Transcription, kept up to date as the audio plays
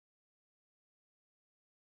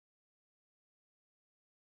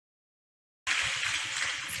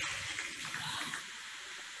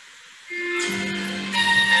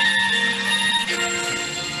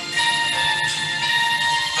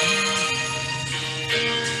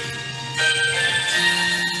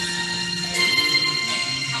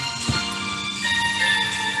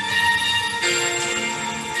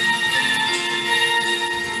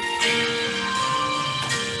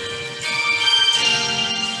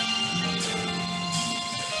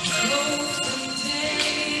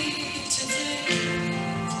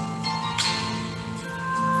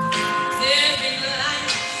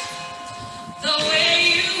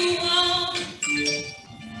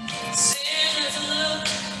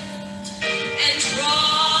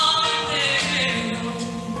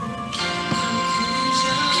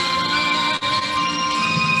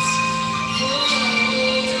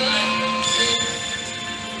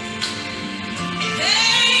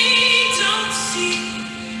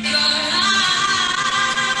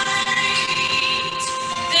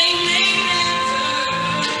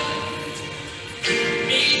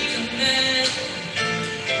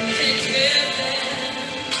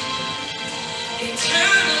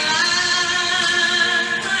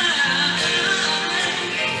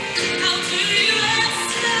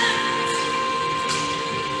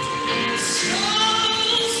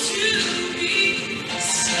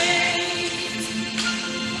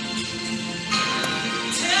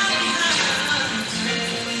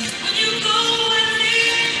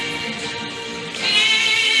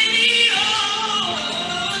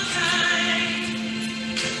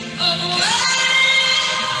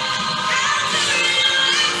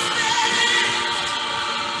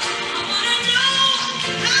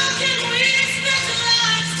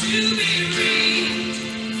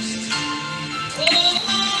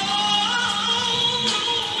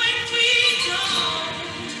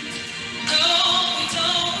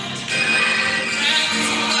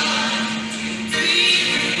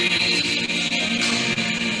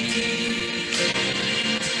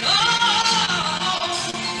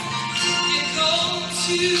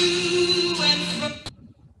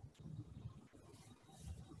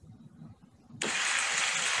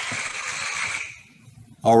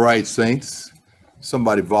All right, saints,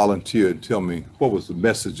 somebody volunteer and tell me what was the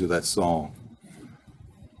message of that song.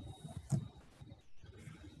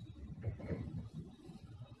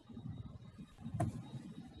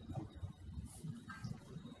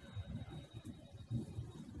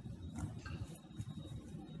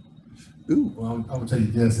 Ooh. Well, I'm gonna tell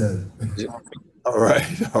you just that. All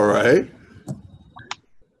right, all right.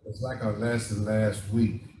 It's like our lesson last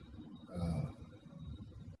week.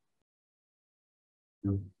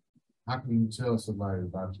 How can you tell somebody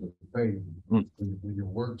about your faith when your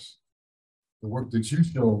works, the work that you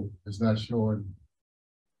show is not showing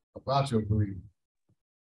about your belief?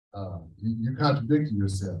 You contradicting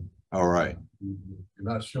yourself. All right. You're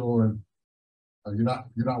not showing. You're not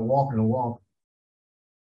walking the walk,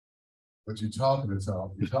 but you're talking the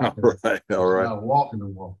talk. You're talking. All right. All right. You're not walking the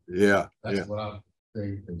walk. Yeah. That's what I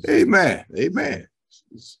think. Amen. Amen.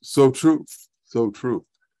 So true. So true.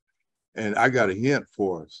 And I got a hint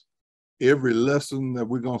for us. Every lesson that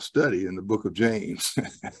we're going to study in the book of James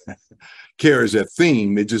carries that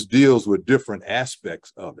theme. It just deals with different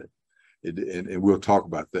aspects of it. And we'll talk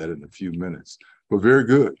about that in a few minutes. But very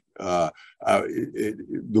good. The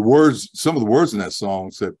words, some of the words in that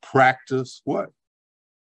song said, practice what?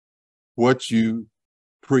 What you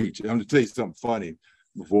preach. I'm going to tell you something funny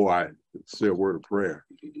before I say a word of prayer.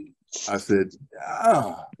 I said,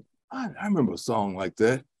 I remember a song like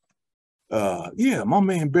that. Yeah, my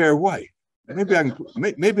man Barry White. Maybe I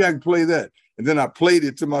can play that. And then I played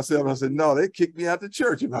it to myself. I said, no, they kicked me out the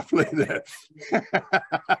church if I play that.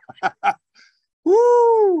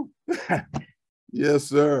 Woo! Yes,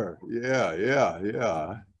 sir.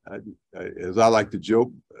 Yeah. As I like to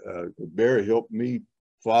joke, Barry helped me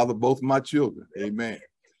father both of my children. Amen.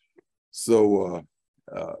 So,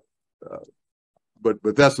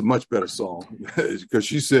 but that's a much better song because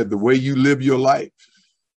she said the way you live your life,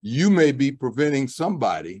 you may be preventing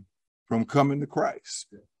somebody from coming to Christ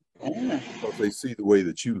because they see the way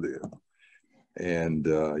that you live. And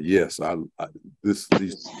yes, these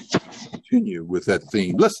continue with that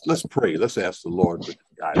theme. Let's pray. Let's ask the Lord for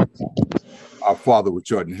guidance. Our Father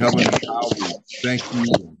which art in heaven, we thank you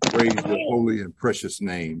and praise your holy and precious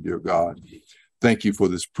name, dear God. Thank you for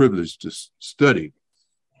this privilege to study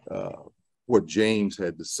what James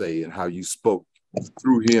had to say and how you spoke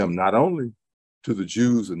through him, not only to the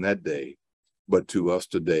Jews in that day, but to us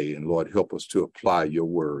today. And Lord, help us to apply your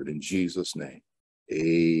word in Jesus' name.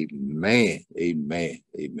 Amen. Amen.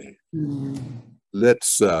 Amen.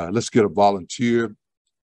 Let's get a volunteer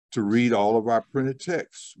to read all of our printed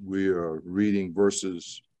texts. We are reading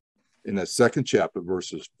verses in that second chapter,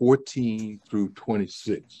 verses 14 through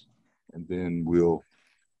 26, and then we'll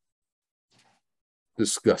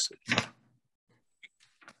discuss it.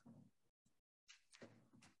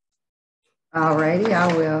 All righty,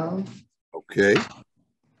 I will. Okay. All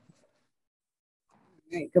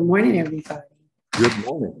right. Good morning, everybody. Good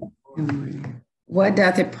morning. Good morning. What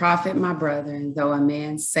doth it profit, my brethren, though a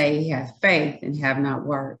man say he hath faith and have not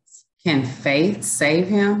works? Can faith save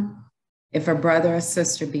him? If a brother or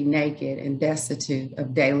sister be naked and destitute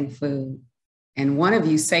of daily food, and one of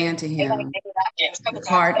you say unto him,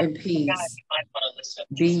 depart in peace,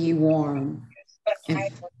 be ye warm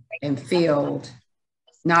and filled,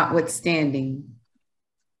 notwithstanding,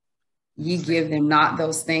 ye give them not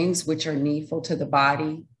those things which are needful to the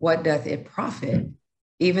body, what doth it profit?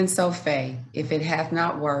 Even so faith, if it hath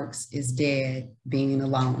not works, is dead, being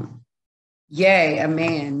alone. Yea, a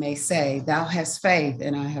man may say, thou hast faith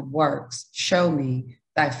and I have works. Show me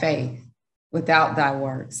thy faith without thy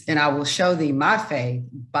works, and I will show thee my faith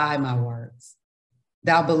by my works.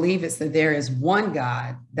 Thou believest that there is one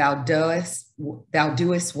God, thou doest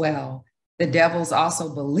well. The devils also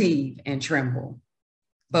believe and tremble.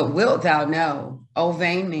 But wilt thou know, O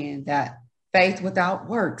vain man, that faith without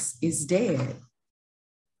works is dead?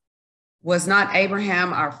 Was not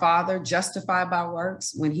Abraham our father justified by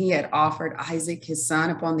works when he had offered Isaac his son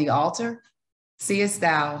upon the altar? Seest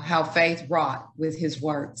thou how faith wrought with his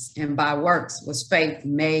works, and by works was faith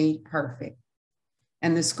made perfect?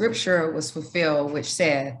 And the scripture was fulfilled, which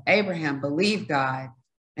said, Abraham believed God,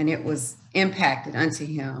 and it was impacted unto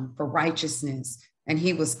him for righteousness, and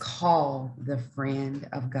he was called the friend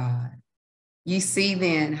of God. Ye see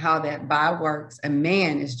then how that by works a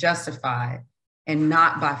man is justified, and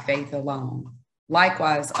not by faith alone.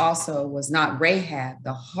 Likewise also was not Rahab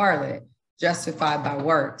the harlot justified by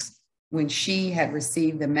works, when she had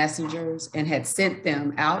received the messengers and had sent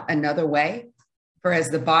them out another way? For as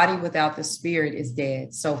the body without the spirit is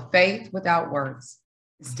dead, so faith without works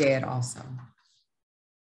is dead also.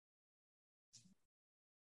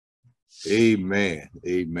 Amen.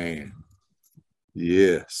 Amen.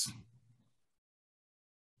 Yes.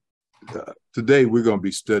 Today we're going to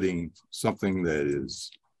be studying something that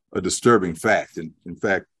is a disturbing fact. And in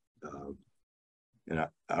fact, and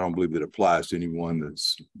I don't believe it applies to anyone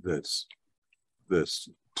that's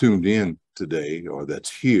tuned in today or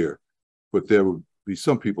that's here, but there would be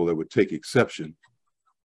some people that would take exception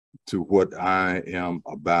to what I am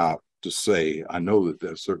about to say. I know that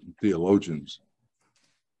there are certain theologians,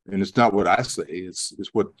 and it's not what I say, it's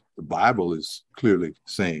what the Bible is clearly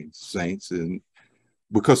saying, saints, and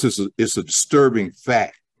because it's a disturbing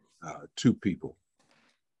fact to people.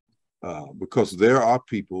 Because there are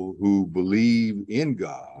people who believe in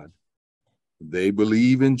God, they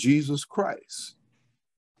believe in Jesus Christ,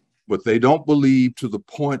 but they don't believe to the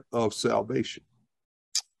point of salvation.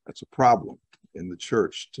 That's a problem in the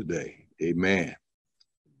church today. Amen.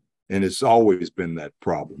 And it's always been that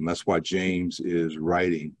problem. That's why James is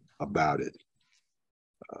writing about it.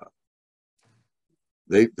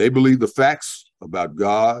 They believe the facts about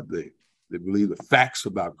God. They believe the facts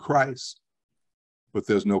about Christ, but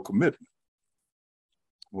there's no commitment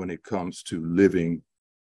when it comes to living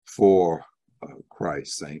for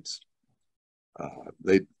Christ, saints.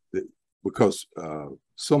 Because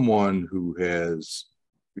someone who has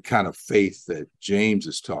the kind of faith that James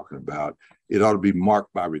is talking about, it ought to be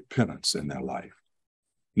marked by repentance in their life.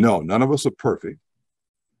 No, none of us are perfect,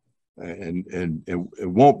 and it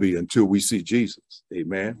won't be until we see Jesus.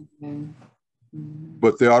 Amen. Mm-hmm.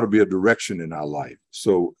 But there ought to be a direction in our life.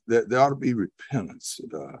 So there ought to be repentance,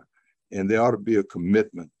 and there ought to be a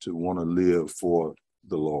commitment to want to live for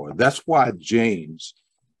the Lord. That's why James,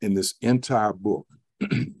 in this entire book,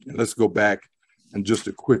 let's go back and just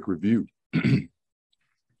a quick review.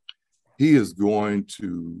 He is going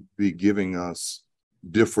to be giving us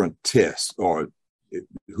different tests, or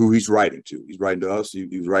who he's writing to. He's writing to us.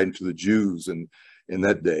 He's writing to the Jews in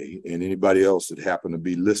that day, and anybody else that happened to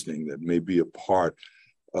be listening that may be a part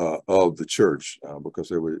of the church, because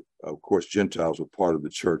there were, of course, Gentiles were part of the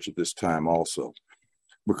church at this time also.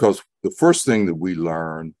 Because the first thing that we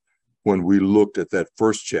learned when we looked at that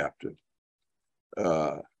first chapter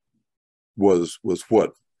was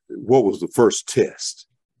what? What was the first test?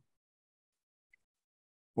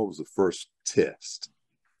 What was the first test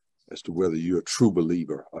as to whether you're a true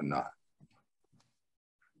believer or not?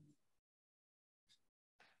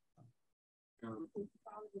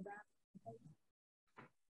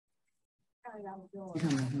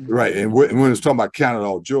 Right, and when it's talking about count it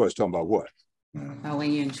all joy, it's talking about what? Oh,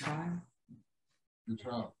 when you're in trial.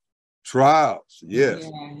 Trials, yes.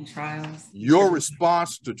 Yeah, trials. Your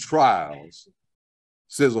response to trials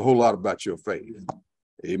says a whole lot about your faith.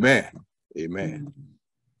 Amen. Amen. Mm-hmm.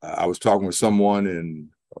 I was talking with someone in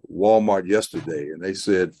Walmart yesterday, and they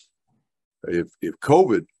said, if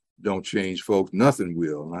COVID don't change folks, nothing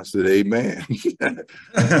will. And I said, amen.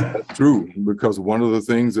 That's true, because one of the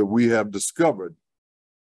things that we have discovered,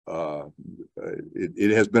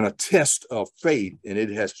 it has been a test of faith, and it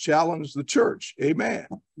has challenged the church. Amen.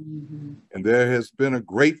 Mm-hmm. And there has been a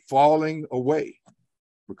great falling away,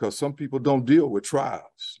 because some people don't deal with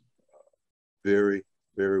trials very,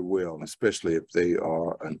 very well, especially if they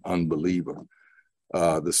are an unbeliever.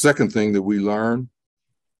 The second thing that we learn,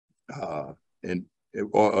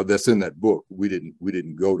 that's in that book, we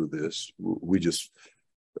didn't go to this. We just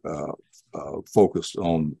focused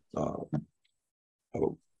on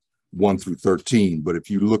 1 through 13. But if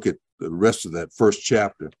you look at the rest of that first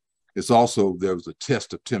chapter, it's also, there was a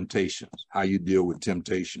test of temptations, how you deal with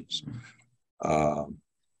temptations. And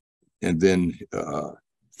then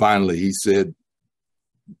finally, he said,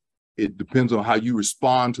 it depends on how you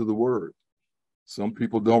respond to the word. Some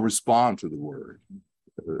people don't respond to the word.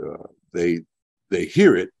 They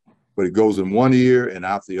hear it, but it goes in one ear and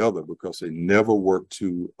out the other because they never work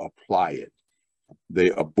to apply it. They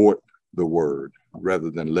abort the word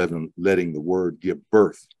rather than letting the word give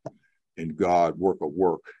birth and God work a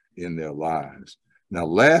work in their lives. Now,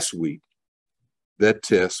 last week, that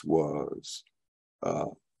test was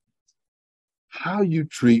how you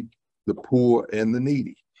treat the poor and the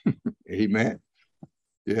needy. Amen.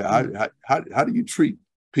 Yeah, how do you treat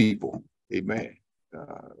people? Amen.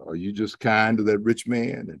 Are you just kind to that rich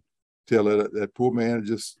man and tell that poor man to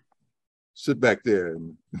just sit back there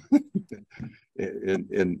and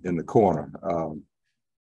in the corner?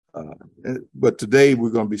 But today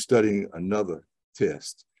we're going to be studying another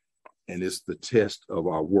test, and it's the test of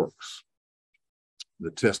our works.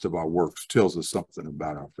 The test of our works tells us something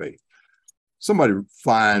about our faith. Somebody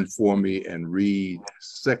find for me and read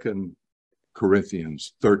 2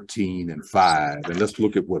 Corinthians 13:5, and let's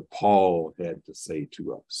look at what Paul had to say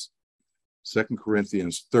to us. 2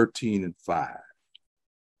 Corinthians 13:5.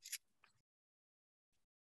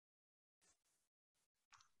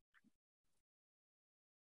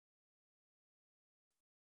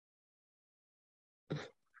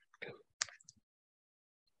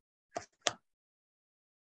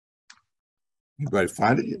 Anybody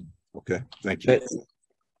find it yet? Okay, thank you.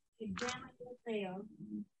 Examine yourselves,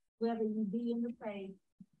 whether you be in the faith,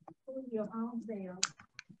 prove your own selves.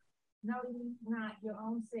 Know ye not your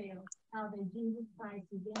own selves, how that Jesus Christ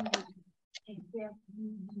is in you, except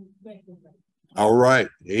you regularly. All right,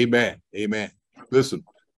 amen, amen. Listen,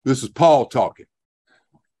 this is Paul talking,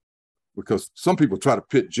 because some people try to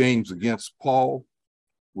pit James against Paul.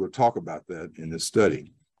 We'll talk about that in this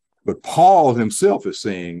study. But Paul himself is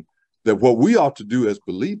saying that what we ought to do as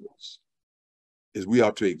believers is we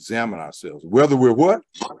ought to examine ourselves, whether we're what?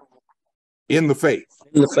 In the faith.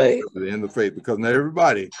 In the faith. In the faith, because not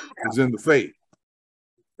everybody is in the faith.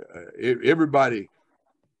 Everybody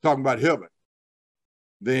talking about heaven,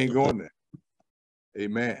 they ain't going there.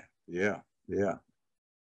 Amen. Yeah, yeah.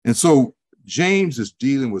 And so James is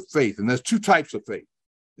dealing with faith, and there's two types of faith.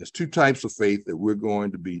 There's two types of faith that we're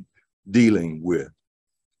going to be dealing with.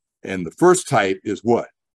 And the first type is what?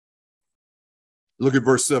 Look at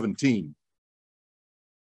verse 17.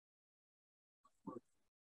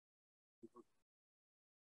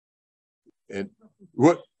 And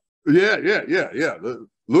what? Yeah.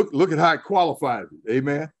 Look at how it qualifies it.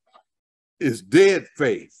 Amen. It's dead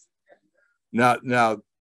faith. Now,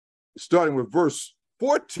 starting with verse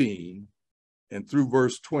 14 and through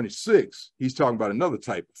verse 26, he's talking about another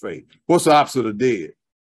type of faith. What's the opposite of dead?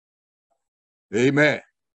 Amen.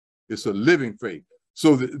 It's a living faith.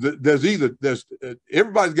 So there's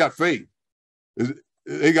everybody's got faith.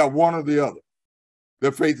 They got one or the other.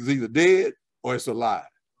 Their faith is either dead or it's alive.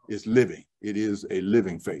 It's living. It is a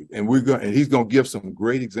living faith. And he's going to give some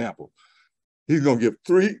great examples. He's going to give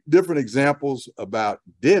 3 different examples about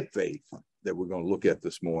dead faith that we're going to look at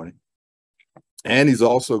this morning. And he's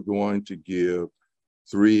also going to give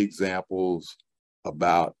 3 examples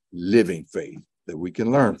about living faith that we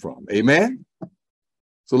can learn from. Amen.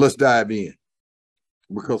 So let's dive in,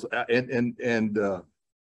 because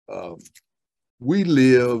we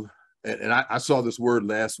live, and I saw this word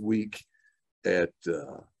last week at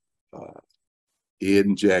Ed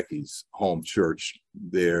and Jackie's home church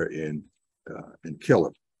there in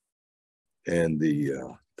Keller, and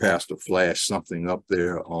the pastor flashed something up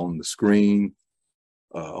there on the screen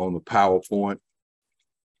on the PowerPoint,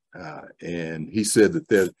 and he said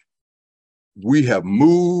that we have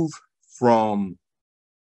moved from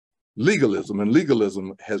legalism, and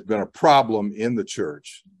legalism has been a problem in the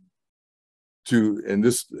church, and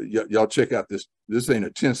this, y'all check out this ain't a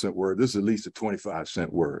 10-cent word, this is at least a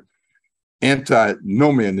 25-cent word: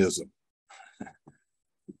 antinomianism.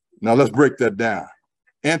 Now let's break that down.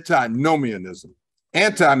 Antinomianism.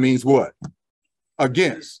 Anti means what?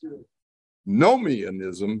 Against.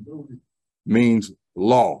 Nomianism means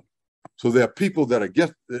law. So there are people that are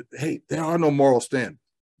against it. Hey, there are no moral standards.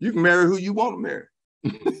 You can marry who you want to marry.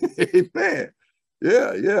 Amen.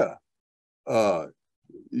 Yeah.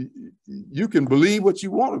 You can believe what you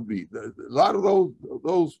want to be. A lot of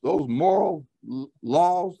those moral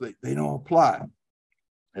laws, they don't apply.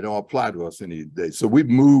 They don't apply to us any day. So we've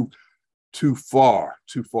moved too far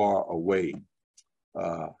away.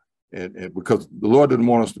 And because the Lord didn't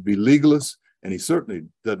want us to be legalists, and he certainly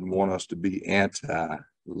doesn't want us to be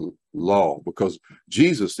anti-law, because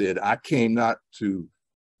Jesus said, I came not to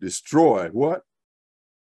destroy what?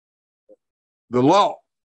 The law,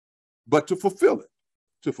 but to fulfill it.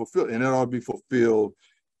 To fulfill it. And it ought to be fulfilled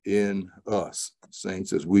in us,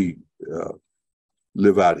 saints, as we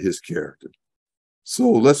live out his character. So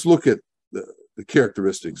let's look at the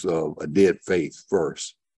characteristics of a dead faith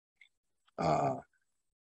first.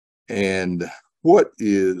 And what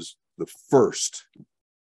is the first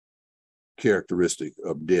characteristic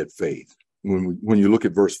of dead faith when you look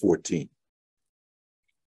at verse 14?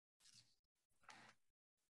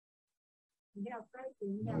 You have faith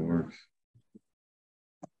and you have No works. works.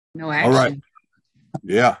 No action. All right.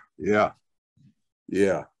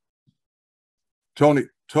 Yeah.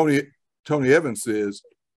 Tony Evans says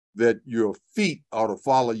that your feet ought to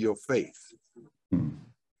follow your faith.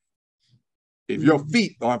 If your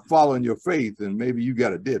feet aren't following your faith, then maybe you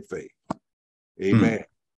got a dead faith. Amen.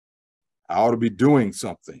 I ought to be doing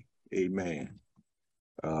something. Amen.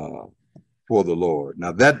 For the Lord.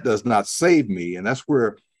 Now that does not save me, and that's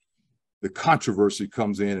where the controversy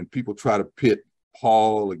comes in, and people try to pit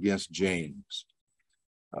Paul against James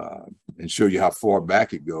and show you how far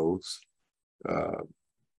back it goes.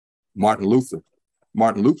 Martin Luther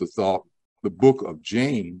thought the book of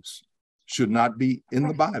James should not be in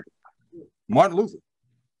the Bible. Martin Luther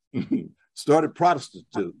started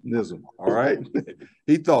Protestantism, all right?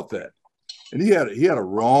 He thought that. And he had a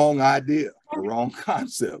wrong idea, a wrong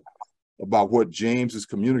concept about what James is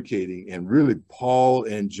communicating. And really, Paul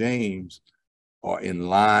and James are in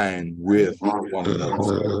line with one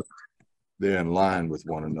another. They're in line with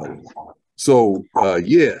one another. So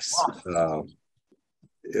yes,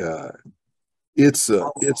 it's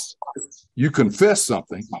you confess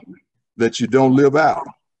something that you don't live out.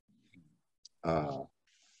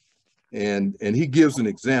 And he gives an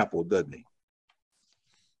example, doesn't he?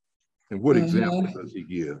 And what example does he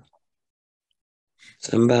give?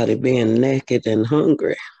 Somebody being naked and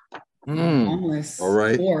hungry. Homeless. All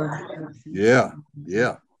right. Poor. Yeah.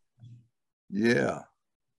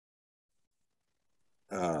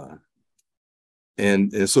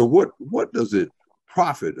 And so what does it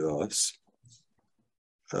profit us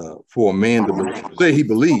for a man to say he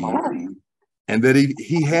believes and that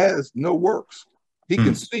he has no works? He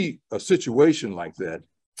can see a situation like that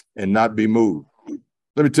and not be moved.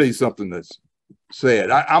 Let me tell you something that's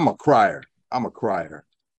sad. I'm a crier. All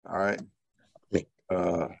right.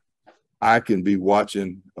 I can be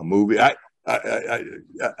watching a movie. I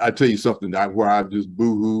tell you something where I just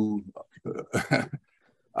boo-hoo.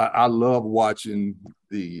 I love watching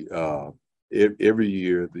the every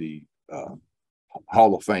year the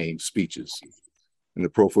Hall of Fame speeches in the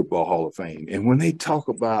Pro Football Hall of Fame. And when they talk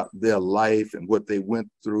about their life and what they went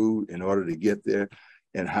through in order to get there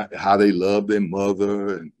and how they love their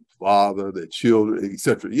mother and father, their children,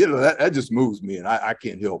 etc. You know, that just moves me, and I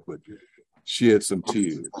can't help but shed some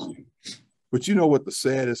tears. But you know what the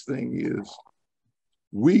saddest thing is?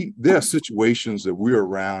 There are situations that we're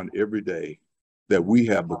around every day that we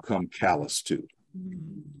have become callous to.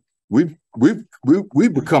 We've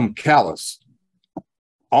become callous,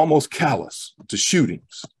 almost callous to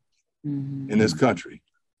shootings in this country.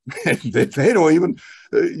 they don't even,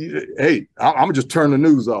 hey, I'm gonna just turn the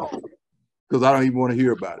news off because I don't even want to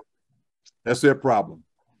hear about it. That's their problem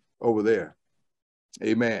over there.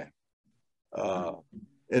 Amen.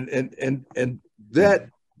 And that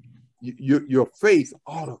your faith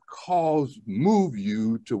ought to move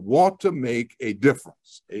you to want to make a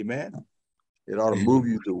difference. Amen. It ought to move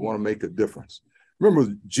you to want to make a difference.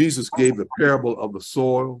 Remember, Jesus gave the parable of the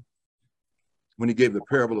soil. When he gave the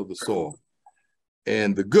parable of the soil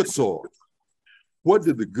and the good soil, what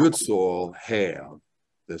did the good soil have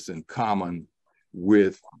that's in common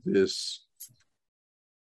with this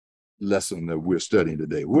lesson that we're studying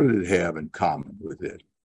today? What did it have in common with it?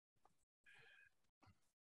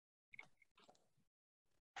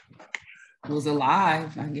 It was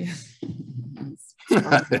alive, I guess.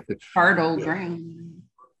 Fertile ground.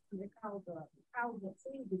 The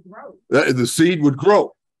seed would grow. The seed would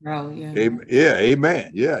grow. Oh, yeah. Yeah,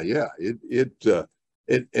 amen. Yeah.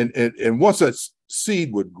 And once that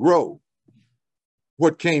seed would grow,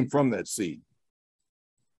 what came from that seed?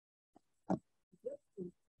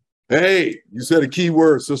 Hey, you said a key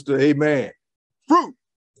word, sister. Amen. Fruit.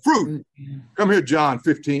 Yeah. Come here, John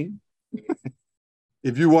 15.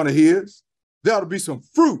 If you want to hear, there ought to be some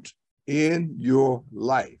fruit in your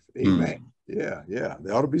life. Amen. Yeah.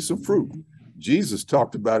 There ought to be some fruit. Jesus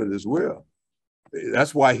talked about it as well.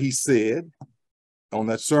 That's why he said on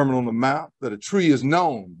that Sermon on the Mount that a tree is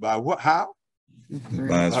known by what? How?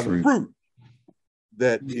 By its the fruit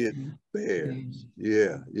that it bears.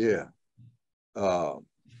 Yeah.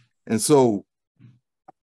 And so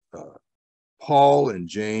Paul and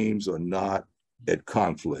James are not at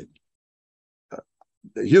conflict.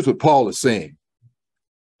 Here's what Paul is saying.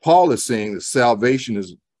 Paul is saying that salvation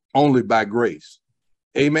is only by grace.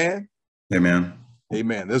 Amen? Amen.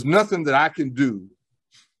 Amen. There's nothing that I can do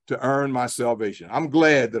to earn my salvation. I'm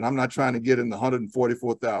glad that I'm not trying to get in the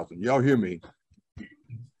 144,000. Y'all hear me?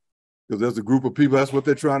 Because there's a group of people, that's what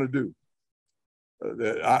they're trying to do.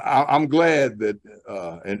 I'm glad that,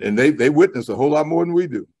 and they witness a whole lot more than we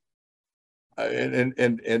do. And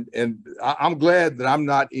I'm glad that I'm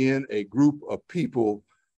not in a group of people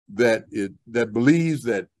that believes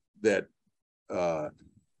that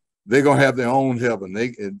they're gonna have their own heaven.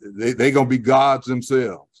 They're gonna be gods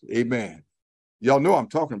themselves. Amen. Y'all know I'm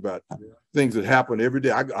talking about things that happen every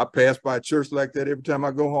day. I pass by a church like that every time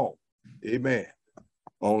I go home. Amen.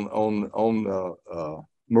 On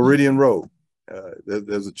Meridian Road,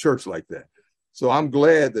 there's a church like that. So I'm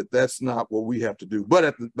glad that that's not what we have to do.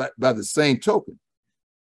 But by the same token,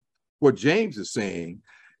 what James is saying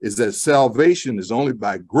is that salvation is only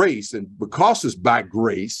by grace, and because it's by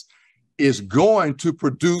grace, is going to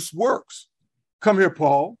produce works. Come here,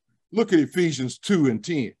 Paul. Look at Ephesians 2 and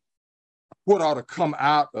 10. What ought to come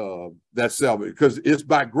out of that salvation? Because it's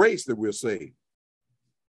by grace that we're saved.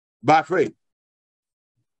 By faith.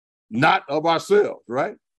 Not of ourselves,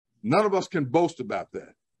 right? None of us can boast about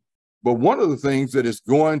that. But one of the things that it's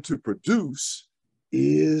going to produce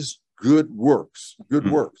is good works. Good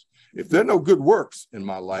works. If there are no good works in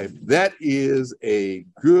my life, that is a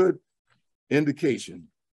good indication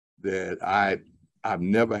that I've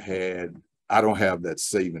never had, I don't have that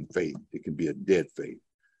saving faith. It can be a dead faith.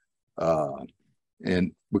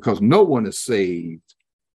 And because no one is saved,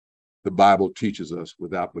 the Bible teaches us,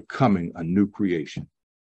 without becoming a new creation.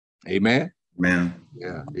 Amen? Amen.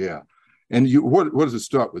 Yeah, yeah. And what does it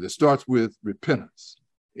start with? It starts with repentance.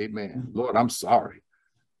 Amen. Lord, I'm sorry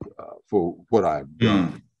for what I've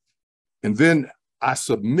done. And then I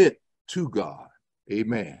submit to God.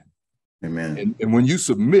 Amen. Amen. And when you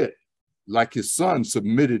submit, like his son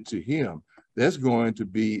submitted to him, there's going to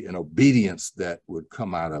be an obedience that would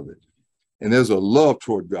come out of it. And there's a love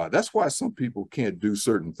toward God. That's why some people can't do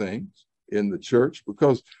certain things in the church,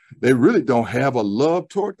 because they really don't have a love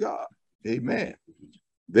toward God. Amen.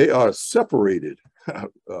 They are separated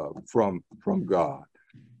from God.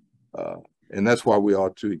 And that's why we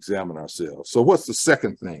ought to examine ourselves. So what's the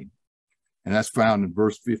second thing? And that's found in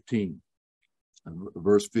verse 15.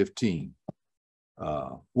 Verse 15.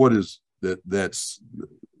 What is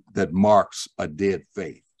that marks a dead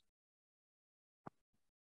faith?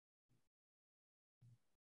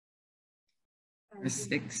 Verse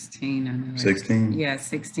 16. I know 16. Yeah,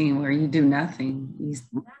 16, where you do nothing.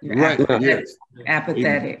 You're Right. Yes.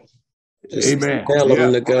 apathetic. Amen. Tell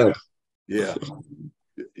them to go. Yeah.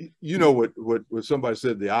 You know what somebody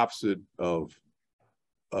said the opposite of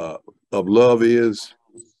love is,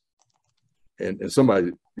 and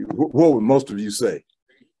somebody, what would most of you say?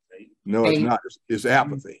 No, it's not. It's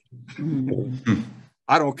apathy. Mm-hmm.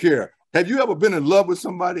 I don't care. Have you ever been in love with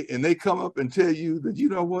somebody and they come up and tell you that, you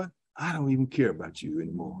know what? I don't even care about you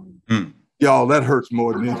anymore. Y'all, that hurts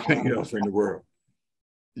more than anything else in the world.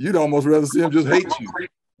 You'd almost rather see them just hate you.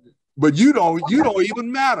 But you don't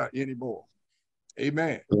even matter anymore.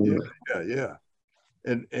 Amen. Yeah.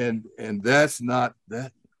 And that's not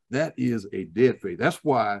that is a dead faith. That's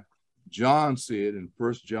why John said in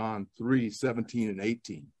 1 John 3, 17 and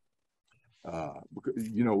 18. Because,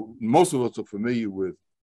 most of us are familiar with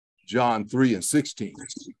John 3 and 16,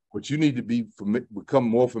 but you need to become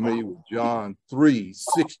more familiar with John 3,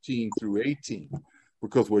 16 through 18,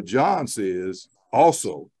 because what John says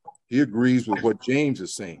also, he agrees with what James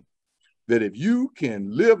is saying, that if you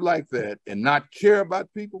can live like that and not care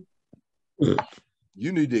about people,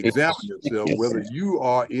 you need to examine yourself whether you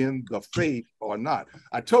are in the faith or not.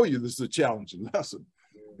 I told you this is a challenging lesson,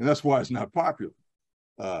 and that's why it's not popular.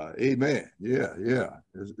 Amen. Yeah.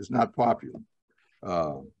 It's not popular.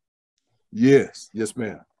 Yes,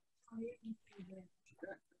 ma'am.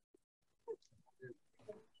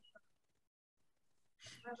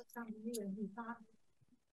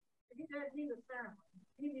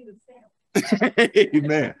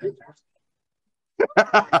 Amen.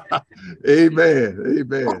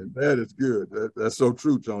 Amen. That is good. That's so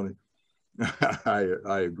true, Tony.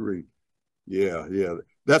 I agree. Yeah.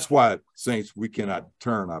 That's why, saints, we cannot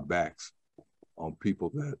turn our backs on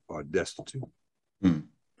people that are destitute.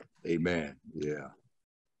 Amen. Yeah.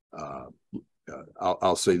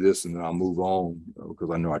 I'll say this and then I'll move on,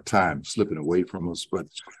 because I know our time is slipping away from us. But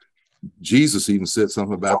Jesus even said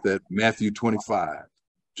something about that. Matthew 25.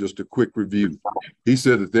 Just a quick review. He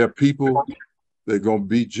said that there are people that are going to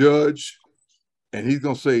be judged, and he's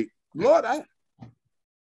going to say, Lord, I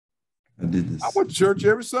did this. I went to church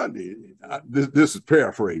every Sunday. This is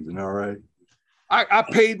paraphrasing, all right? I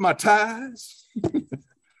paid my tithes.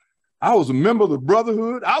 I was a member of the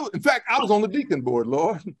brotherhood. In fact, I was on the deacon board,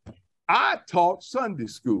 Lord. I taught Sunday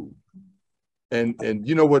school. And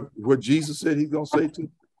you know what Jesus said he's going to say to me?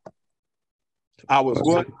 I was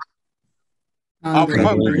what? I was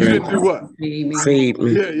hungry. You didn't do what? Feed me.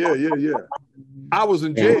 Yeah. I was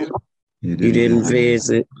in jail. You didn't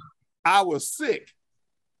visit. I was sick.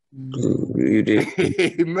 You did.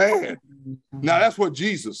 Amen. Now that's what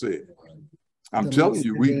Jesus said. I'm telling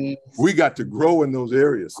you, we got to grow in those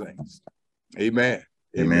areas, saints. Amen.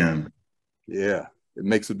 Amen. Yeah, it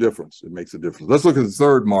makes a difference. It makes a difference. Let's look at the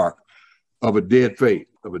third mark of a dead faith,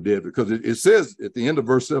 because it says at the end of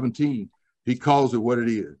verse 17, he calls it what it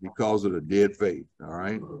is. He calls it a dead faith. All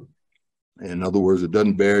right. In other words, it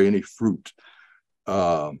doesn't bear any fruit.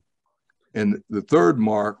 And the third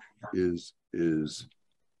mark is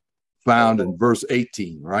found in verse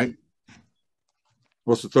 18, right?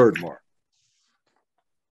 What's the third mark?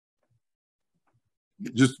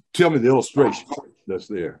 Just tell me the illustration that's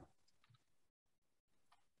there.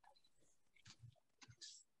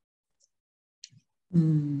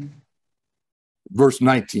 Verse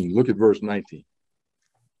 19. Look at verse 19.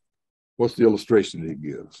 What's the illustration that it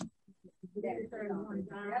gives?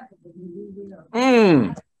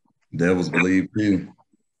 Devils believe too.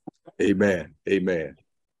 Amen.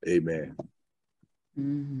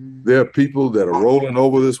 There are people that are rolling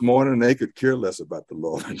over this morning, and they could care less about the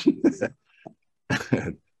Lord.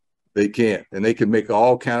 They can't, and they can make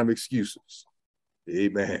all kind of excuses.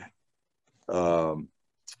 Amen. And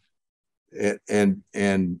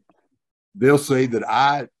they'll say that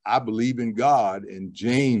I believe in God, and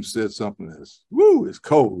James said something that's it's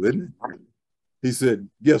cold, isn't it? He said,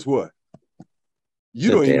 guess what?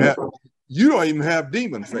 You don't even have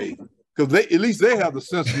demon faith, because at least they have the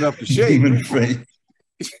sense enough to shake. Demon faith.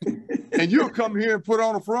 And you'll come here and put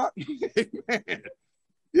on a front. Amen.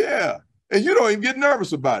 Yeah. And you don't even get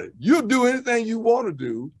nervous about it. You'll do anything you want to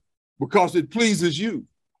do because it pleases you.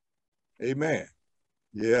 Amen.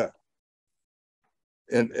 Yeah.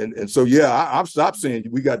 And so, I've stopped saying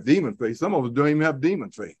we got demon faith. Some of us don't even have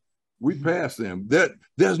demon faith. We pass them.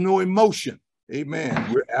 There's no emotion.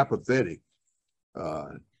 Amen. We're apathetic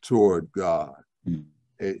toward God.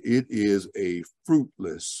 It is a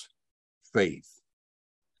fruitless faith.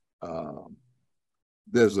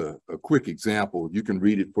 There's a quick example. You can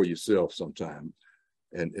read it for yourself sometime.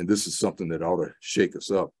 And this is something that ought to shake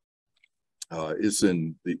us up. It's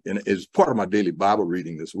part of my daily Bible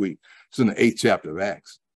reading this week. It's in the 8th chapter of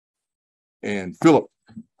Acts. And Philip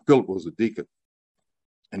was a deacon,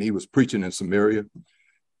 and he was preaching in Samaria,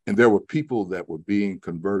 and there were people that were being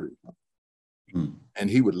converted. And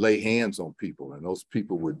he would lay hands on people, and those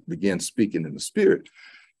people would begin speaking in the Spirit.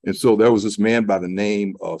 And so there was this man by the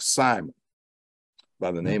name of Simon.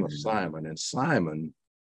 And Simon,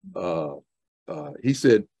 he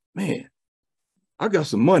said, man, I got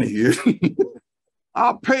some money here.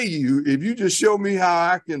 I'll pay you if you just show me how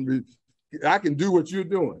I can do what you're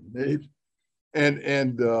doing.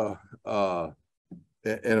 And of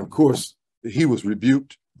course he was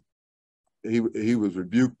rebuked. He was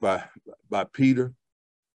rebuked by Peter.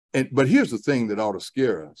 But here's the thing that ought to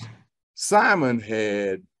scare us. Simon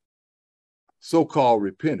had so-called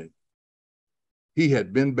repented. He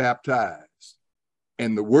had been baptized,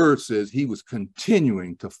 and the word says he was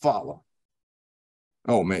continuing to follow.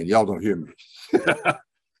 Oh man, y'all don't hear me.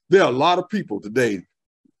 There are a lot of people today.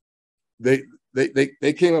 They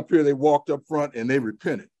came up here, they walked up front, and they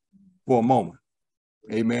repented for a moment.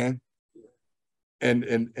 Amen. And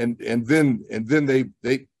then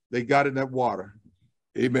they got in that water.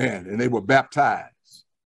 Amen. And they were baptized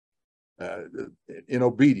in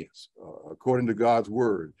obedience according to God's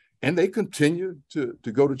word. And they continued to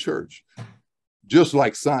go to church, just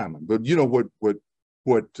like Simon. But you know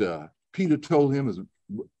what Peter told him is,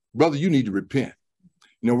 brother, you need to repent.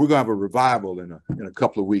 You know, we're going to have a revival in a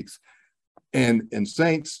couple of weeks. And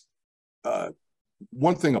saints,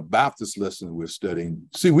 one thing about this lesson we're studying,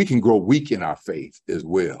 see, we can grow weak in our faith as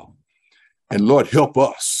well. And Lord, help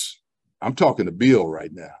us. I'm talking to Bill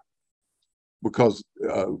right now, because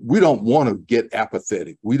we don't want to get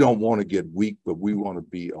apathetic. We don't want to get weak, but we want to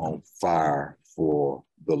be on fire for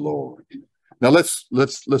the Lord. Now let's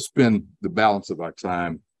spend the balance of our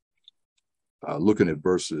time looking at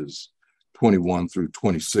verses 21 through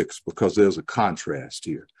 26, because there's a contrast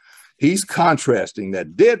here. He's contrasting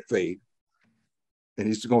that dead faith, and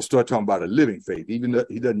he's going to start talking about a living faith. Even though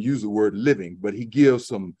he doesn't use the word living, but he gives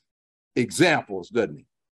some examples, doesn't he?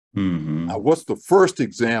 Mm-hmm. Now, what's the first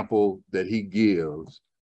example that he gives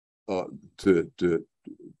to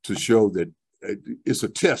show that it's a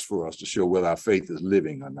test for us to show whether our faith is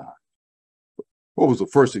living or not? What was the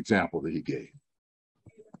first example that he gave?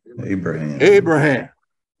 Abraham.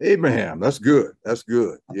 Abraham. That's good. That's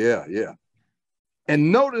good. Yeah, yeah.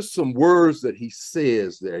 And notice some words that he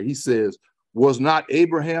says there. He says, was not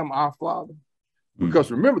Abraham our father?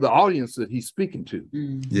 Because remember the audience that he's speaking to.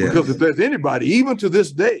 Yes. Because if there's anybody, even to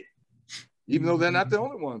this day, even though they're not the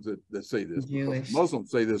only ones that say this,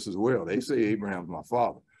 Muslims say this as well. They say Abraham's my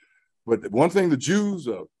father. But one thing the Jews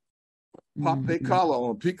pop their collar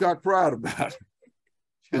on, peacock proud about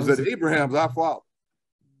is that Abraham's our father.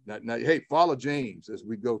 Now, hey, follow James as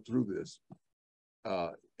we go through this.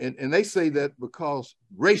 And they say that because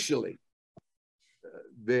racially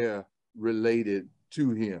they're related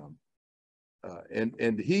to him.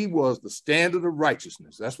 And he was the standard of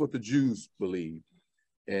righteousness. That's what the Jews believe.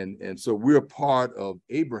 And so we're part of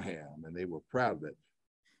Abraham, and they were proud of that.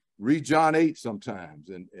 Read John 8 sometimes,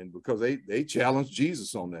 and because they challenged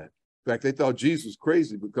Jesus on that. In fact, they thought Jesus was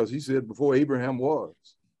crazy because he said before Abraham was.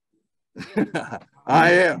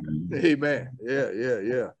 I am. Amen.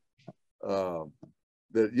 Yeah.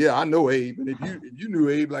 Yeah, I know Abe, and if you knew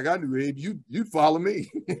Abe like I knew Abe, you'd follow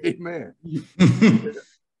me. Amen.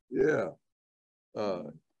 Yeah.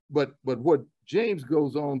 But what James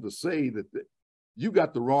goes on to say that you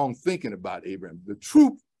got the wrong thinking about Abraham. The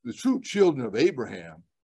true children of Abraham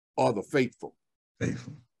are the faithful.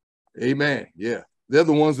 Faithful. Amen. Yeah. They're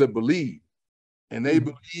the ones that believe. And they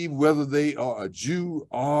believe whether they are a Jew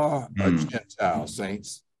or a Gentile,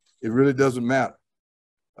 saints. It really doesn't matter.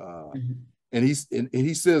 And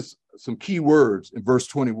he says some key words in verse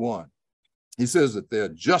 21. He says that they're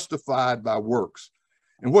justified by works.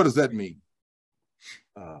 And what does that mean?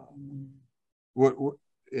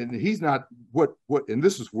 And he's not and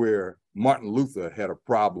this is where Martin Luther had a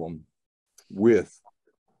problem with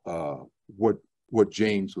what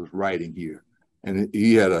James was writing here. And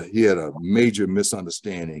he had a major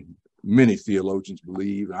misunderstanding. Many theologians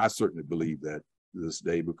believe, and I certainly believe that to this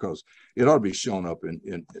day, because it ought to be shown up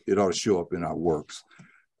it ought to show up in our works.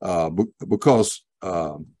 Because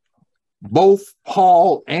both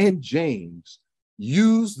Paul and James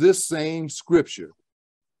use this same scripture.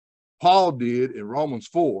 Paul did in Romans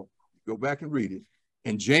 4, go back and read it,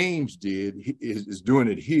 and James is doing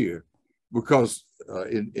it here because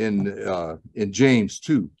in James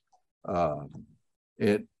 2,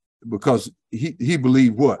 and because he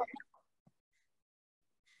believed what?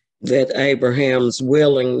 That Abraham's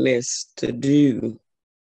willingness to do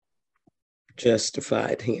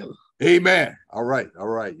justified him. Amen. All right.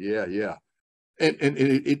 Yeah. And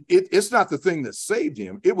it's not the thing that saved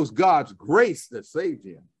him. It was God's grace that saved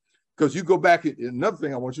him. Because you go back, another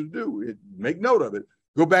thing I want you to do, make note of it.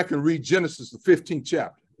 Go back and read Genesis, the 15th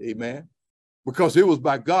chapter. Amen. Because it was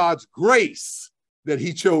by God's grace that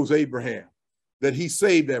he chose Abraham, that he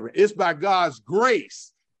saved Abraham. It's by God's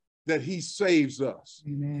grace that he saves us.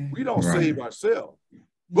 Amen. We don't save ourselves.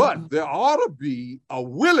 But there ought to be a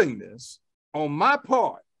willingness on my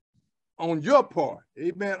part, on your part,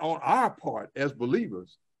 amen, on our part as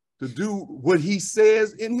believers to do what he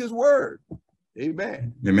says in his word.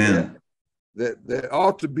 Amen. Amen. Yeah. There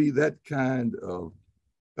ought to be that kind of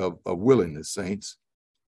willingness, saints.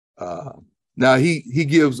 Now he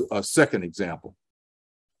gives a second example.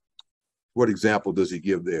 What example does he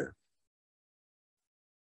give there?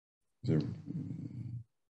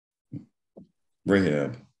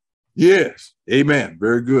 Rahab. Yes. Amen.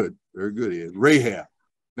 Very good. Very good. Rahab.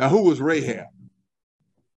 Now, who was Rahab?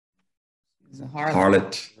 She's a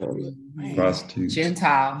harlot, prostitute,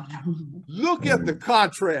 Gentile. Look at the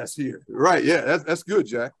contrast here. Right. Yeah, that's good,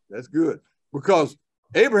 Jack. That's good. Because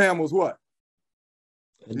Abraham was what?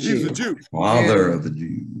 He was a Jew. Father of the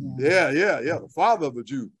Jews. Yeah. The father of the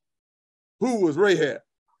Jews. Who was Rahab?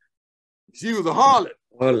 She was a harlot.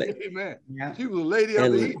 Amen. Yeah. She was a lady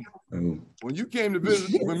of the evening. When you came to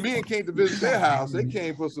visit, when men came to visit their house, they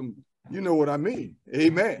came for some, you know what I mean.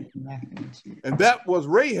 Amen. And that was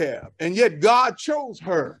Rahab. And yet God chose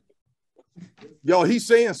her. Y'all, he's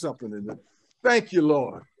saying something in it. Thank you,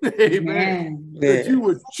 Lord. Amen. That you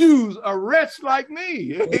would choose a wretch like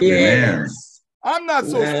me. Amen. Yes. I'm not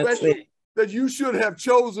so special that you should have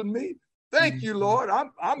chosen me. Thank you, Lord.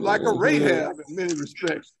 I'm like a Rahab in many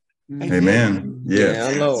respects. Amen.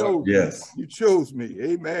 Yes. Yes. You chose me.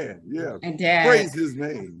 Amen. Yeah. And Dad, praise his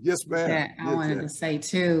name. Yes, ma'am. Dad, I wanted to say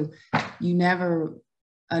too, you never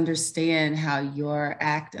understand how your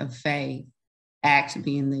act of faith, act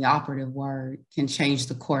being the operative word, can change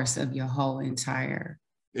the course of your whole entire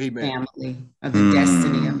family, of the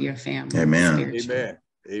destiny of your family. Amen.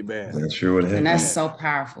 Amen. That's sure what happened. And that's so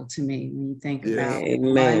powerful to me when you think about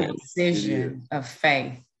one decision of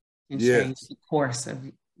faith can change the course of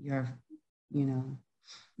your,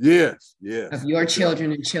 Yes. of your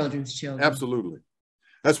children and children's children. Absolutely.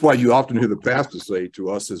 That's why you often hear the pastor say to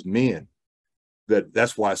us as men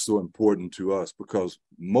that's why it's so important to us, because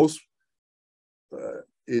most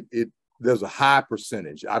there's a high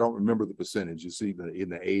percentage. I don't remember the percentage. It's either in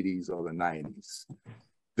the 80s or the 90s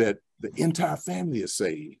that the entire family is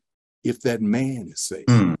saved if that man is saved.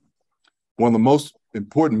 One of the most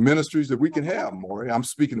important ministries that we can have, Maury, I'm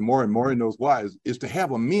speaking to Maury, and Maury knows why, is to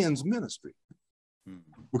have a men's ministry,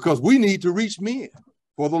 because we need to reach men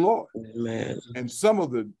for the Lord. Amen. And some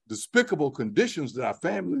of the despicable conditions that our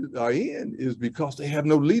families are in is because they have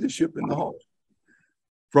no leadership in the home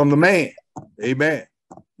from the man. Amen.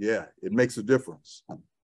 Yeah, it makes a difference.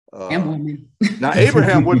 And woman. Now,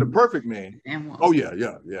 Abraham wasn't a perfect man. And woman. Oh yeah.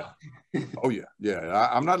 Oh yeah.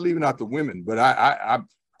 I'm not leaving out the women, but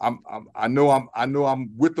I know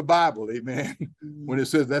I'm with the Bible. Amen. When it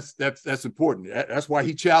says that's important. That's why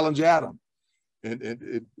he challenged Adam.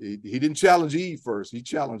 And he didn't challenge Eve first. He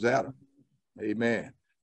challenged Adam. Amen.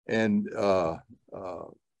 And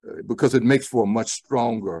because it makes for a much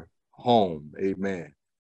stronger home. Amen.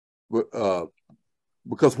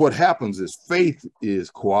 Because what happens is faith is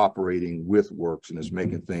cooperating with works and is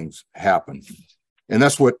making things happen. And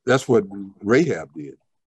that's what Rahab did.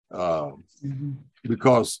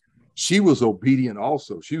 Because she was obedient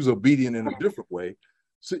also. She was obedient in a different way.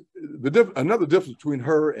 See, another difference between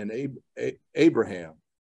her and Abraham,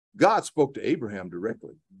 God spoke to Abraham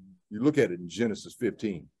directly. You look at it in Genesis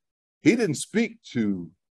 15. He didn't speak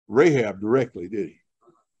to Rahab directly, did he?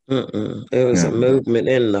 It was a movement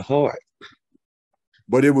in the heart.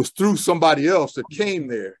 But it was through somebody else that came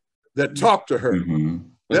there that talked to her.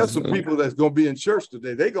 There's some people that's going to be in church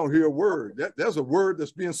today. They're going to hear a word. There's a word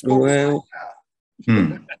that's being spoken right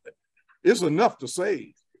now. It's enough to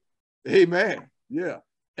save. Amen. Yeah.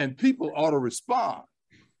 And people ought to respond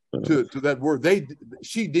to that word.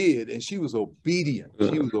 She did, and she was obedient.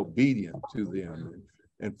 She was obedient to them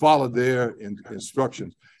and followed their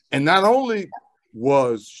instructions. And not only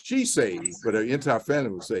was she saved, but her entire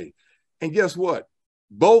family was saved. And guess what?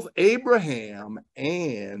 Both Abraham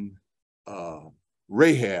and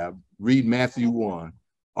Rahab, read Matthew 1,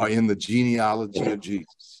 are in the genealogy of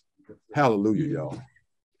Jesus. Hallelujah, y'all.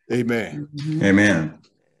 Amen. Amen.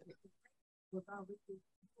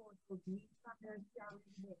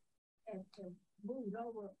 And moved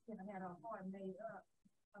over and had her heart made up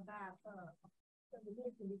about the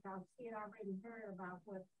religion, because she had already heard about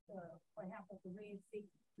what happened at the Red Sea.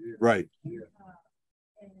 Right.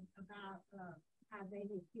 And about how they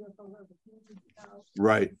had killed all of the people.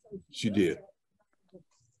 Right. She did.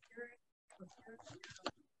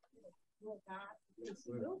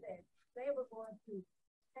 She knew that they were going to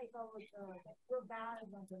take over the God is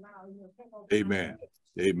going to allow you to take over. Amen.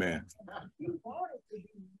 Amen.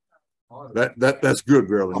 That's good,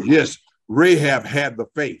 Verily. Yes, Rahab had the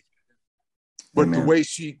faith, but Amen. The way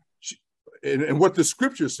she and what the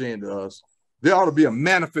scripture is saying to us, there ought to be a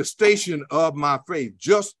manifestation of my faith,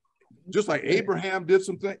 just like Abraham did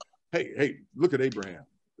something. Hey, look at Abraham.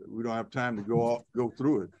 We don't have time to go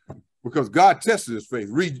through it because God tested his faith.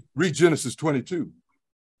 Read Genesis 22.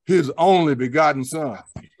 His only begotten son.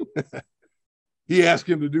 He asked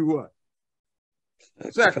him to do what?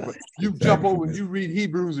 Sacrifice. You jump over and you read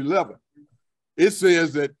Hebrews 11. It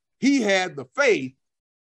says that he had the faith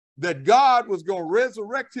that God was going to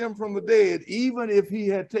resurrect him from the dead, even if he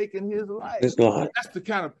had taken his life. That's the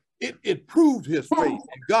kind of, it proved his faith.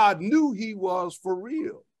 And God knew he was for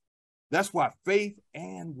real. That's why faith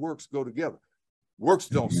and works go together. Works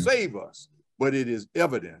don't save us, but it is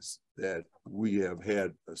evidence that we have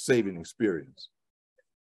had a saving experience.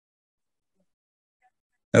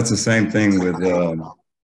 That's the same thing with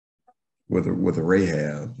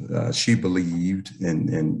Rahab. She believed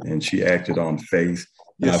and she acted on faith.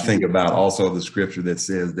 And yes, I think about also the scripture that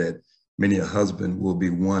says that many a husband will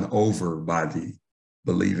be won over by the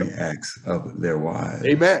believing acts of their wives.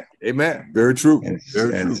 Amen. Amen. Very true.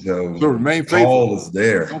 Very true. So remain faithful. Paul is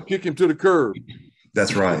there. Don't kick him to the curb.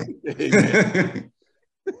 That's right.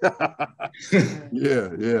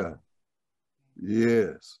 Yeah.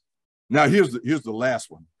 Yes. Now here's the last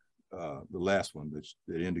one. The last one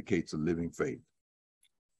that indicates a living faith.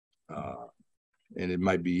 And it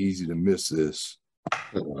might be easy to miss this.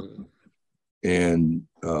 And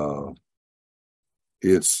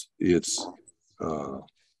it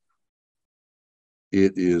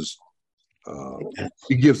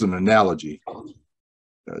gives an analogy,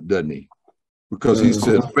 doesn't he? Because he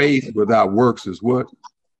says faith without works is what?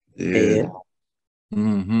 Yeah.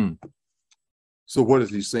 So what is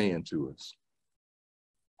he saying to us?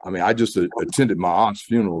 I mean, I just attended my aunt's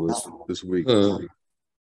funeral this week. The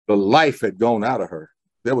life had gone out of her.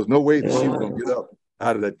 There was no way that she was going to get up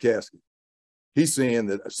out of that casket. He's saying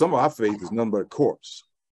that some of our faith is nothing but a corpse.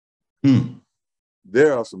 Hmm.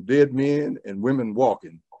 There are some dead men and women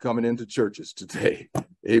walking, coming into churches today.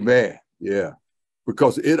 Amen. Yeah.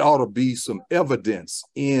 Because it ought to be some evidence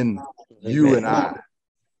in you and I,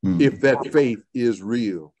 if that faith is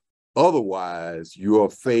real. Otherwise, your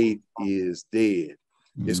faith is dead.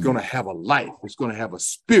 It's going to have a life. It's going to have a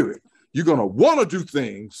spirit. You're going to want to do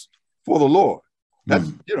things for the Lord. That's,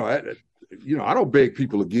 I don't beg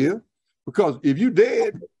people to give, because if you're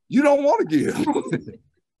dead, you don't want to give.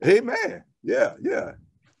 Amen. Yeah.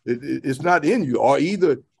 It's not in you, or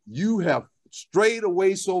either you have strayed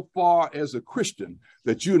away so far as a Christian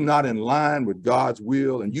that you're not in line with God's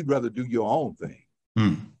will, and you'd rather do your own thing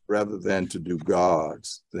rather than to do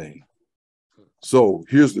God's thing. So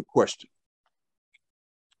here's the question.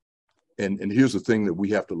 And here's the thing that we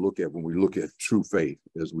have to look at when we look at true faith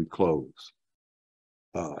as we close.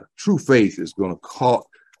 True faith is going to call,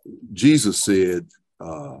 Jesus said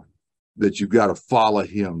that you got to follow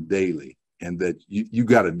him daily, and that you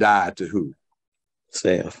got to die to who?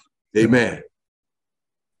 Self. Amen.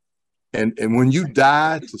 And when you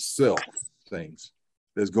die to self things,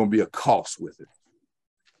 there's going to be a cost with it.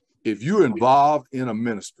 If you're involved in a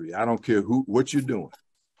ministry, I don't care what you're doing,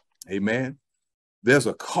 amen, there's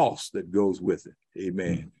a cost that goes with it,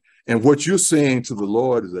 amen. And what you're saying to the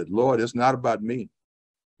Lord is that, Lord, it's not about me.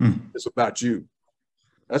 It's about you.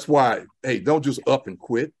 That's why, hey, don't just up and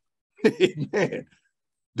quit. Amen.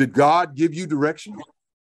 Did God give you direction?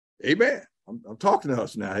 Amen. I'm talking to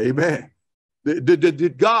us now. Amen.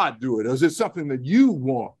 Did God do it? Or is it something that you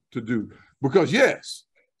want to do? Because yes,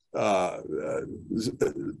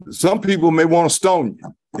 some people may want to stone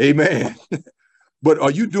you. Amen. But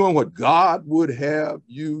are you doing what God would have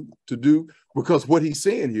you to do? Because what he's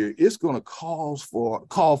saying here, it's going to call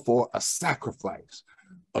for a sacrifice,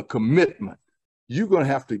 a commitment. You're going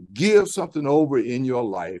to have to give something over in your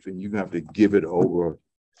life, and you're going to have to give it over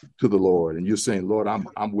to the Lord. And you're saying, Lord,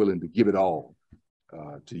 I'm willing to give it all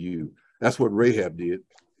to you. That's what Rahab did.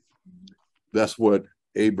 That's what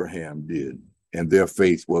Abraham did. And their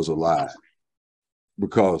faith was alive.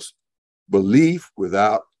 Because belief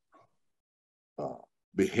without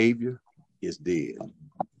behavior is dead.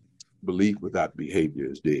 Belief without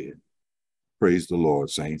behavior is dead. Praise the Lord,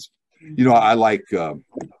 saints. You know, I like, I'm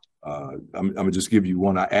going to just give you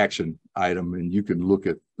one action item, and you can look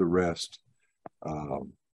at the rest.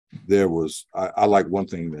 There was, I like one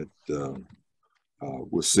thing that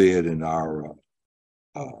was said in our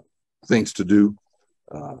things to do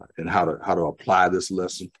and how to apply this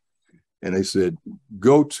lesson. And they said,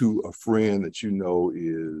 go to a friend that you know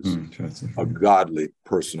is a godly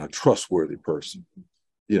person, a trustworthy person.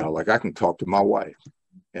 You know, like I can talk to my wife,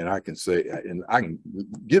 and I can say, and I can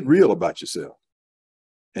get real about yourself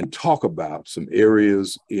and talk about some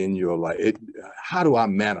areas in your life. How do I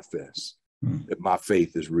manifest that my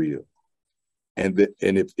faith is real? And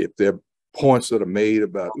if there are points that are made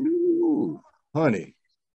about, ooh, honey,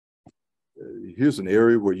 here's an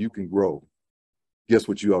area where you can grow. Guess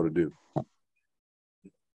what you ought to do?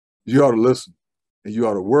 You ought to listen, and you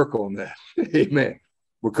ought to work on that. Amen.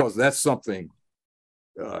 Because that's something,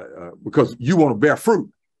 because you want to bear fruit.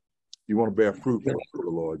 You want to bear fruit for the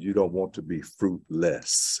Lord. You don't want to be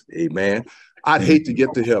fruitless. Amen. I'd hate to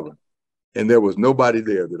get to heaven and there was nobody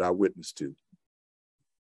there that I witnessed to.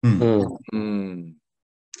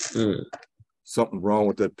 Something wrong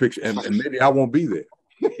with that picture. And maybe I won't be there.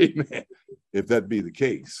 Amen. If that be the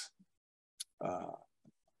case.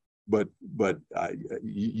 But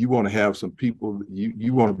you want to have some people,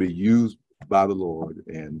 you want to be used by the Lord,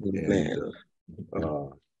 and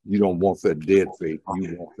you don't want that dead faith.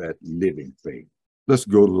 You want that living faith. Let's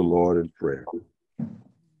go to the Lord in prayer.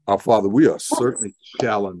 Our Father, we are certainly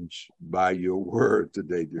challenged by your word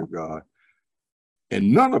today, dear God.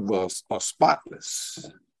 And none of us are spotless.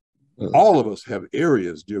 All of us have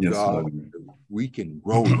areas, dear God, that we can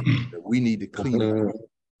grow in, that we need to clean up.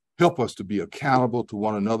 Help us to be accountable to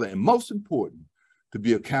one another, and most important, to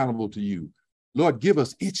be accountable to you. Lord, give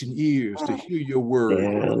us itching ears to hear your word,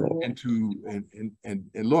 and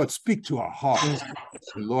Lord, speak to our hearts.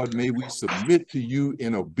 And Lord, may we submit to you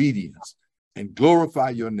in obedience and glorify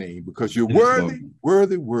your name, because you're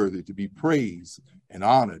worthy to be praised and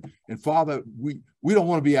honored. And Father, we don't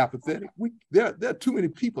want to be apathetic. There are too many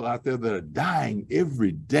people out there that are dying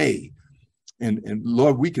every day. And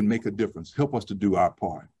Lord, we can make a difference. Help us to do our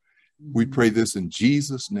part. We pray this in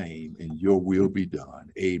Jesus' name, and your will be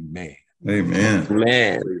done. Amen. Amen.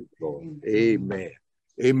 Amen. Amen.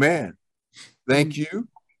 Amen. Thank you.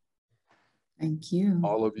 Thank you.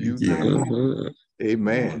 All of you. Thank you.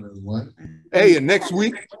 Amen. Everyone. Hey, and next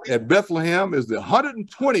week at Bethlehem is the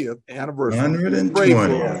 120th anniversary. 120. Pray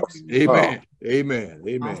for us. Amen. Amen.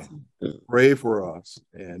 Amen. Awesome. Pray for us.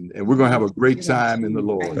 And we're going to have a great time in the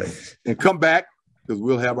Lord. And come back because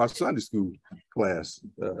we'll have our Sunday school class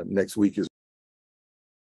next week as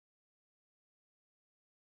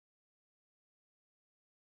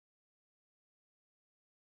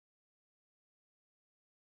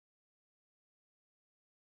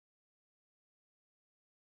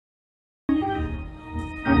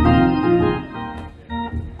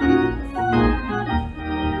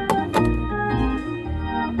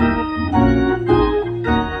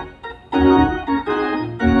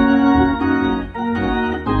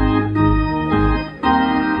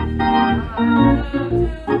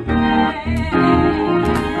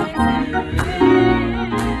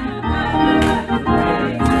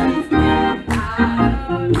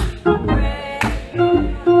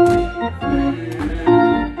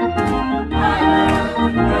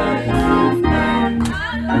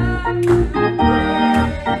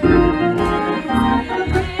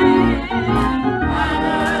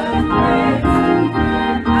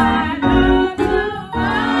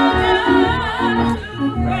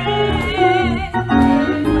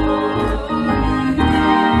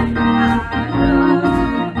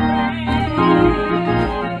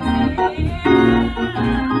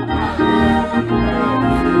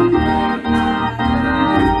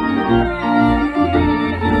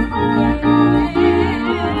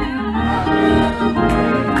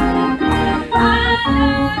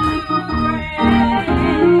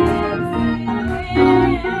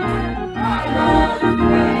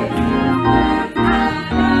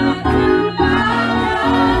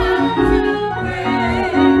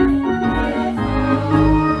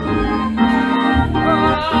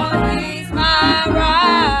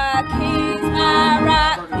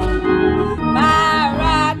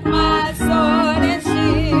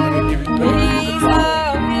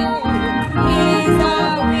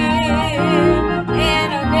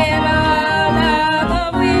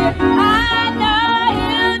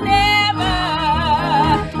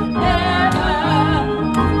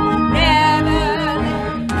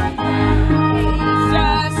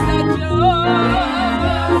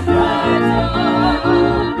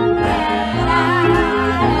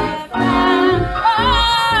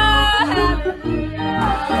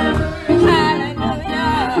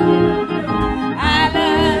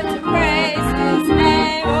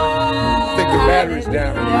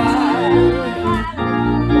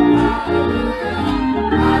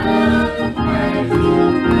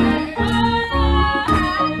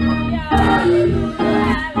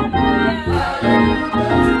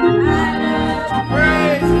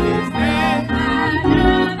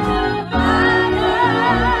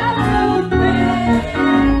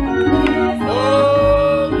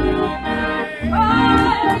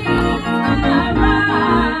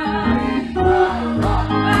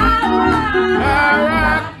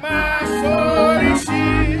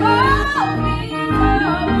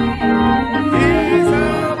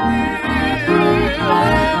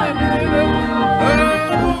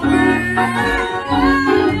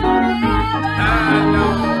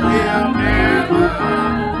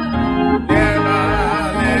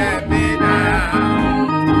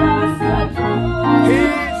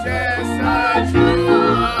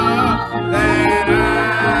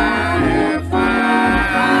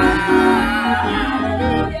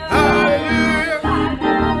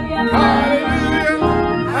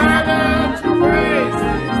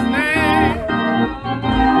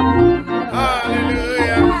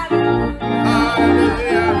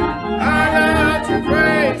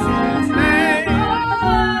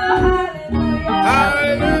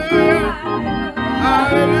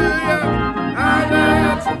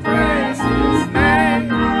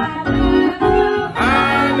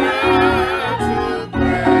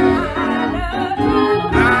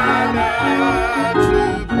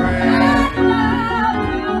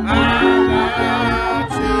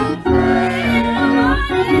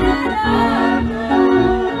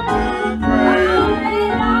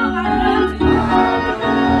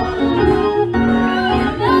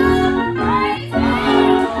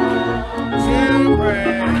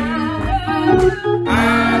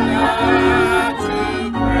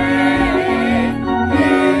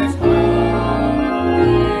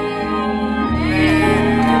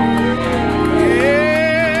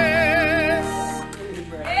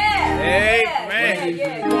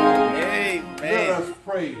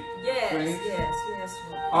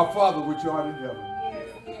Our Father which art in heaven,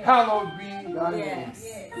 hallowed be thy name.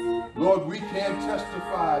 Lord, we can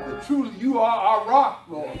testify that truly you are our rock,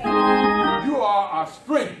 Lord. You are our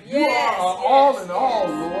strength. You are our all in all,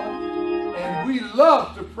 Lord. And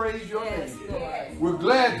love to praise your name. We're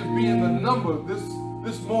glad to be in the number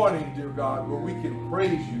this morning, dear God, where we can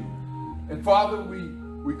praise you. And Father,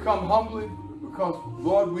 we come humbly because,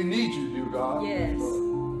 Lord, we need you, dear God. Yes.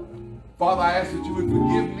 Father, I ask that you would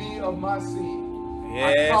forgive me of my sin.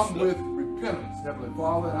 Yes, I come with repentance, Heavenly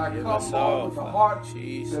Father, and I come, Lord, with a heart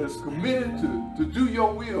that is committed to do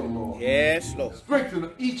your will, Lord. Yes, Lord. Strengthen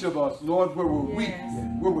each of us, Lord, where we're weak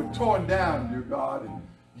and where we're torn down, dear God. And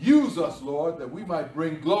use us, Lord, that we might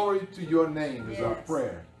bring glory to your name is our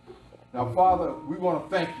prayer. Now, Father, we want to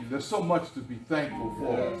thank you. There's so much to be thankful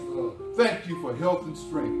for. Thank you for health and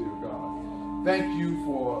strength, dear God. Thank you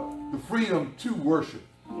for the freedom to worship.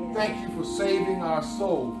 Thank you for saving our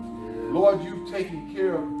souls. Lord, you've taken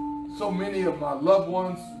care of so many of my loved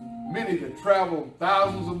ones, many that traveled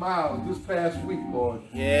thousands of miles this past week, Lord.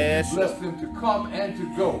 Yes. Bless them to come and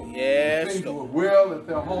to go. Yes, Things Lord. were well at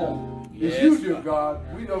their home. Yes, It's you, dear God.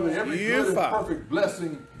 We know that every good and Father. perfect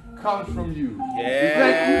blessing comes from you. Yes, We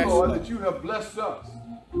thank you, Lord, that you have blessed us.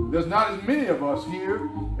 There's not as many of us here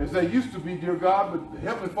as there used to be, dear God, but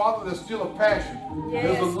Heavenly Father, there's still a passion.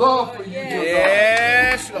 There's a love for you, dear God.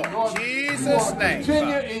 Yes, Lord. Lord, Jesus' we want to name,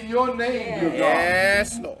 continue Father. in your name, dear God.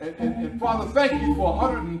 Yes, Lord. And Father, thank you for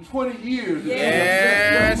 120 years. that you have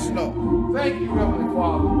Yes, blessed us. Lord. Thank you, Heavenly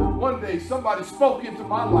Father, that one day somebody spoke into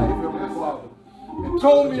my life, Heavenly Father, and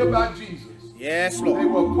told me about Jesus. Yes, They Lord.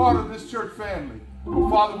 were a part of this church family.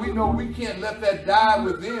 But Father, we know we can't let that die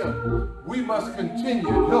with them. We must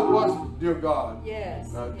continue. Help us, dear God,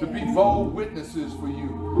 to be bold witnesses for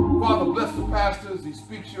you. Father, bless the pastor as he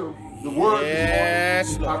speaks the word Yes,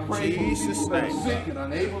 this morning. Lord. I pray for Jesus' people that are name, sick and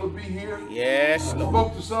unable to be here. Yes, I Lord.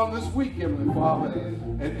 spoke to some this week, Heavenly Father,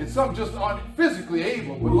 and some just aren't physically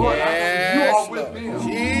able. But Lord, I know you are with Lord. them.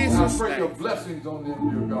 Jesus' And I pray name. your blessings on them,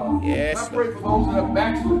 dear God. Yes, And I pray for those that have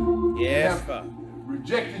backslidden. Yes, and have Father.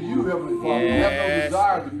 rejected you, Heavenly Father, and have no Yes.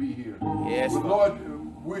 desire to be here. Yes, But Father. Lord,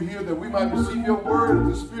 we're here that we might receive your word at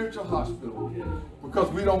the spiritual hospital. Because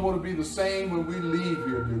we don't want to be the same when we leave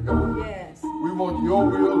here, dear God. Yes. We want your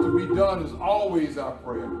will to be done is always our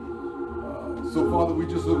prayer. So, Father, we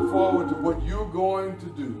just look forward to what you're going to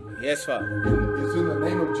do. Yes, Father. And it's in the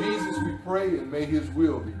name of Jesus we pray, and may his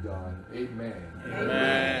will be done. Amen.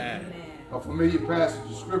 Amen. A familiar passage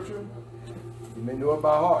of scripture. You may know it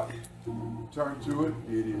by heart. Turn to it.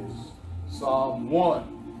 It is Psalm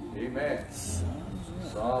 1. Amen.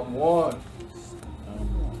 Psalm 1.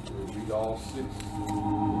 We'll read all 6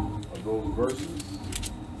 of those verses.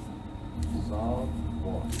 Psalm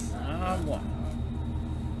 1. Psalm 1.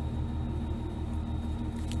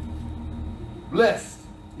 Blessed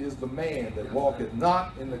is the man that walketh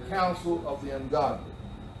not in the counsel of the ungodly,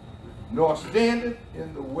 nor standeth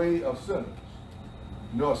in the way of sinners,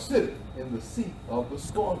 nor sitteth in the seat of the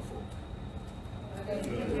scornful.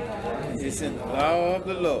 It's in the law of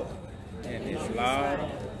the Lord, and his law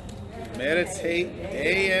meditate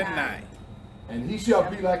day and night. And he shall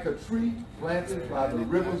be like a tree planted by the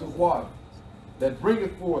rivers of water, that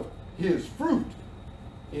bringeth forth his fruit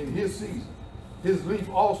in his season. His leaf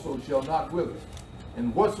also shall not wither,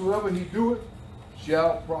 and whatsoever he doeth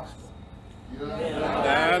shall prosper.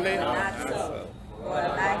 Darling, Not so. For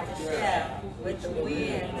like the shadow which the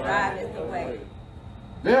wind driveth away.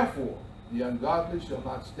 Therefore, the ungodly shall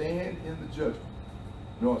not stand in the judgment,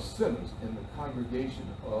 nor sinners in the congregation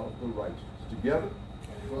of the righteous. Together,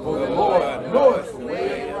 for the Lord knoweth the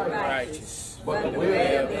way of the righteous, righteous, but the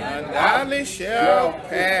way of the ungodly shall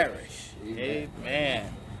perish.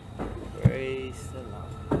 Amen. Praise the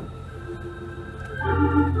Lord.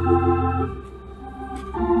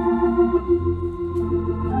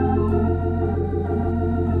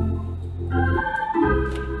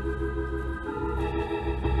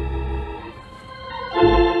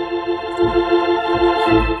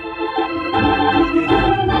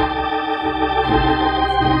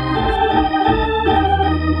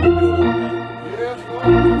 Yes,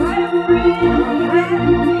 Lord.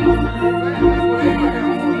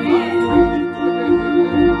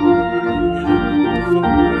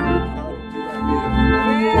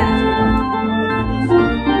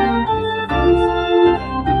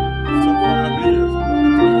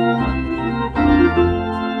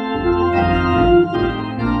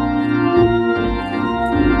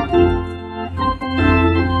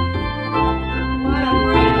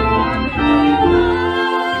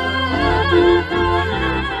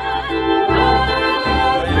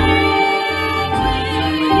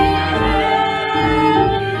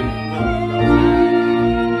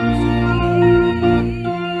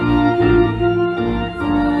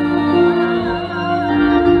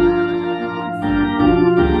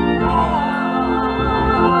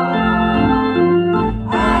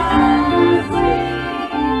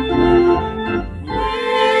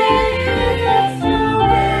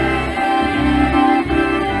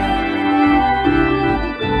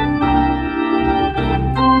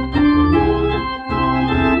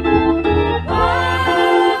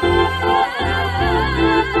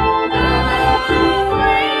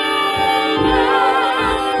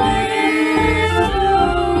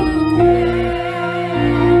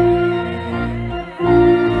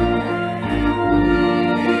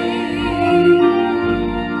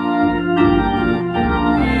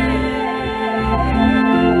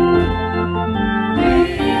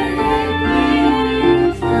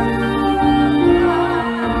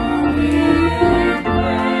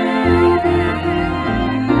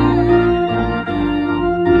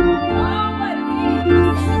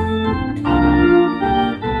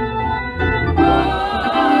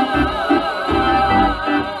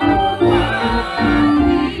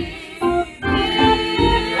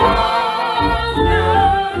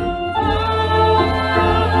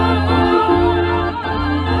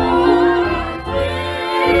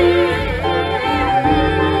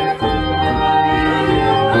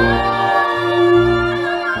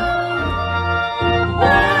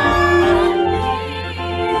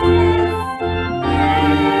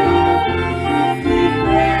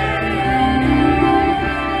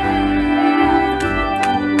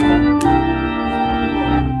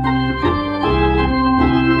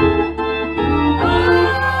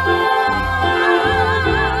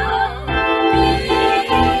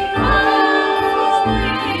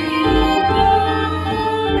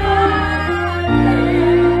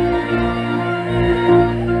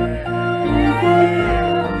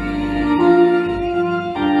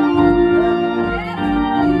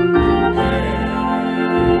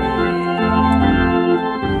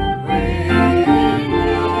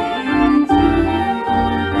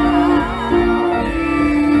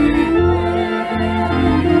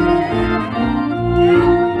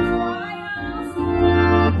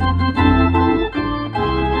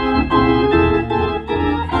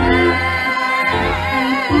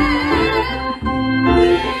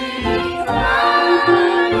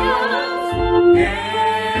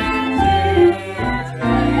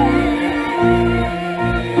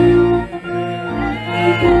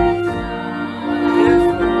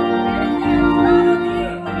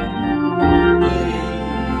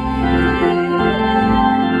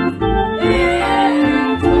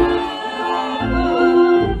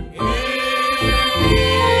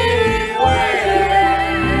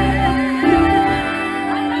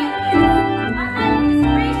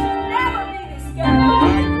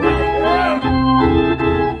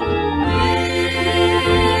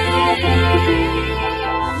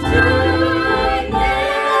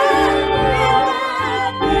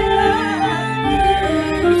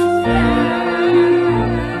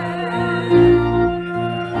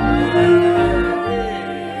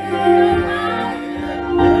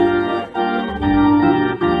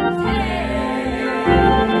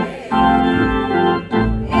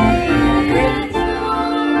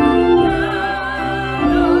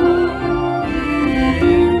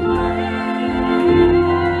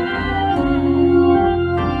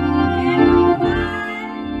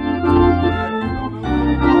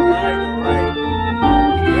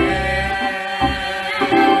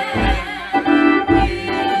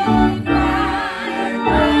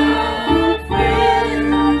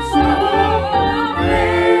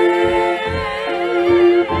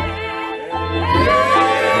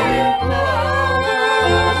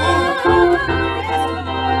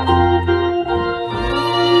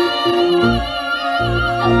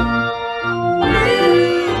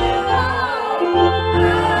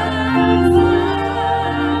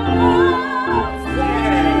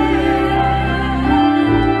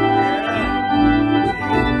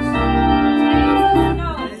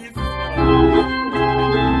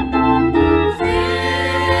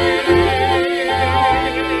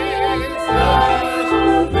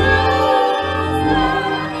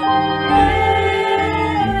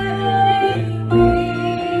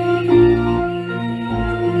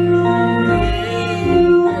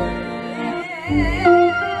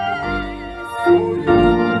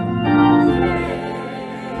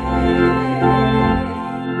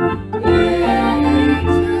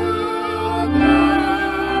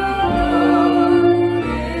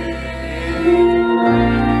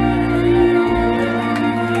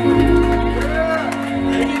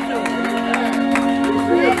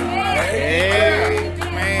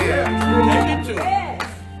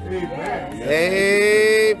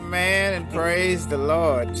 the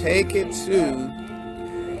Lord. Take it to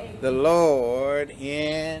the Lord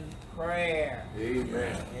in prayer.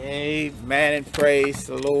 Amen. Amen and praise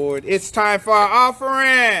the Lord. It's time for our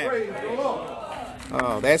offering. Praise the Lord.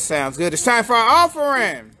 Oh, that sounds good. It's time for our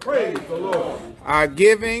offering. Praise the Lord. Our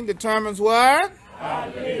giving determines what?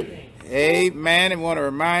 Our giving. Amen. And want to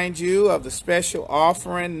remind you of the special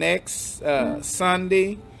offering next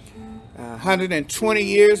Sunday. 120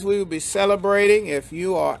 years we will be celebrating. If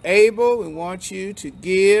you are able, we want you to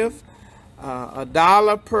give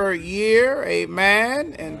 $1 per year.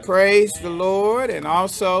 Amen. And praise the Lord. And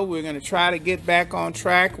also we're going to try to get back on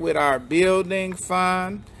track with our building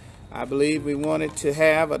fund. I believe we wanted to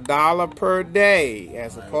have $1 per day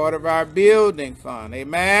as a part of our building fund.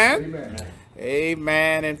 Amen. Amen.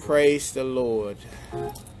 Amen and praise the Lord.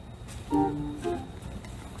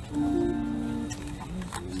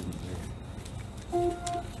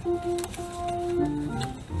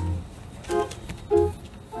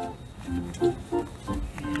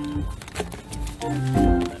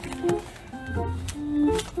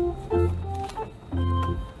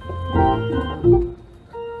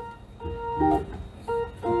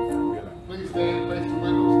 Please stand, face the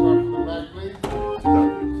window, start from the back, please.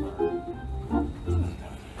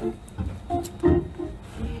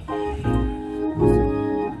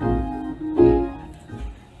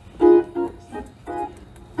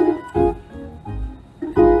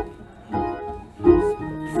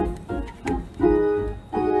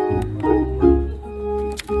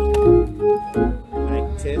 Mic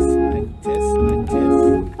test, mic test, mic test.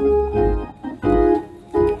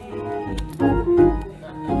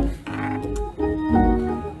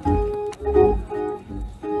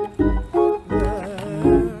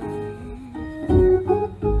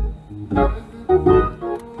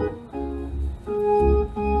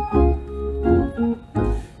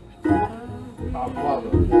 Our Father,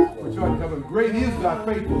 which art in heaven, great is thy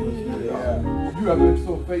faithfulness. Yeah. You have been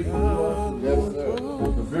so faithful to us. Yes, sir.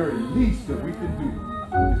 The very least that we can do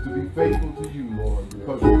is to be faithful to you, Lord,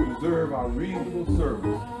 because you deserve our reasonable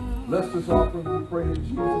service. Bless this offering, we pray in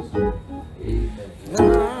Jesus' name. Amen.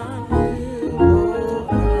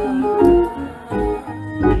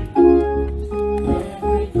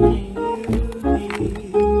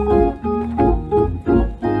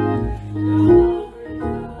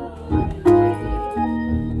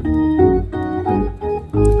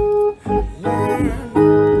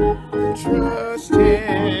 Trust him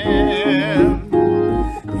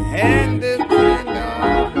and depend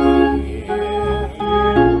on him.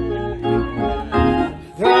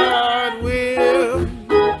 God will,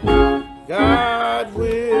 God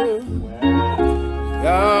will,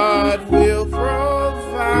 God will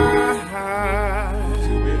provide.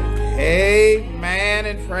 Amen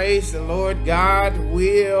and praise the Lord. God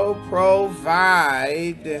will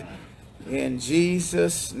provide. In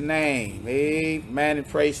Jesus' name, amen and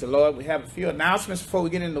praise the Lord. We have a few announcements before we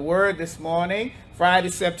get into the word this morning. Friday,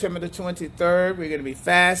 September the 23rd, we're going to be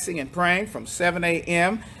fasting and praying from 7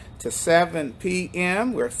 a.m. to 7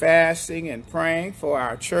 p.m. We're fasting and praying for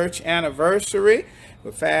our church anniversary.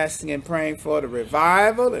 We're fasting and praying for the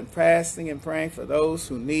revival and fasting and praying for those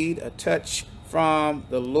who need a touch from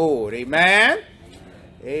the Lord. Amen.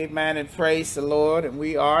 Amen and praise the Lord. And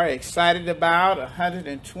we are excited about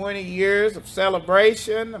 120 years of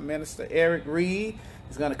celebration. Minister Eric Reed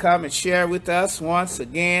is going to come and share with us once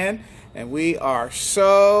again. And we are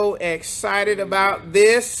so excited about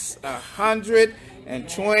this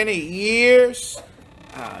 120 years.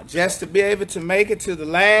 Just to be able to make it to the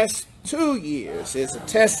last 2 years is a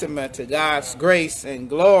testament to God's grace and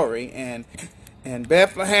glory. And in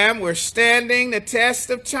Bethlehem, we're standing the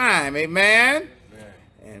test of time. Amen.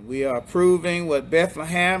 And we are proving what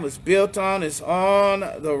Bethlehem was built on is on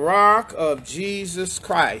the rock of Jesus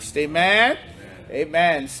Christ. Amen?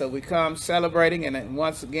 Amen. So we come celebrating. And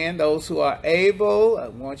once again, those who are able, I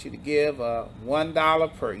want you to give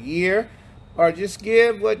 $1 per year. Or just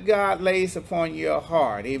give what God lays upon your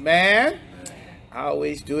heart. Amen? I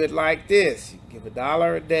always do it like this. You give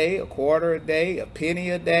 $1 a day, a quarter a day, a penny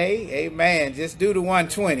a day. Amen. Just do the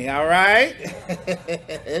 120, all right?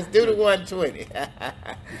 Let's do the 120.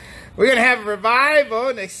 We're going to have a revival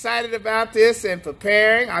and excited about this and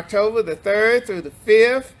preparing October the 3rd through the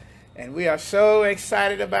 5th. And we are so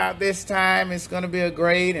excited about this time. It's going to be a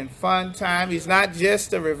great and fun time. He's not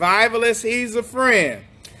just a revivalist, he's a friend.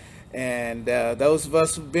 And those of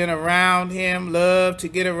us who've been around him love to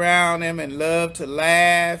get around him and love to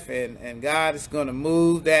laugh. And God is going to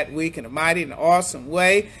move that week in a mighty and awesome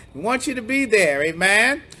way. We want you to be there.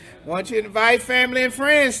 Amen. We want you to invite family and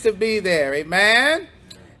friends to be there. Amen.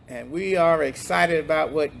 And we are excited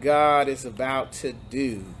about what God is about to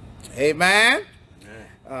do. Amen.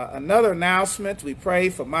 Another announcement, we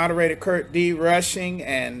prayed for moderator Kurt D. Rushing,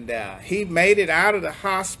 and he made it out of the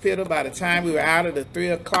hospital by the time we were out of the 3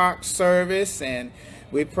 o'clock service, and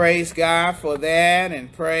we praise God for that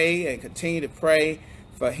and pray and continue to pray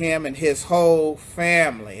for him and his whole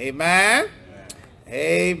family. Amen?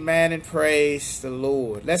 Amen, and praise the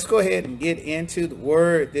Lord. Let's go ahead and get into the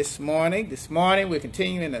word this morning. This morning we're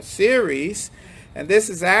continuing a series, and this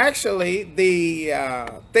is actually the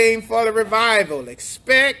theme for the revival.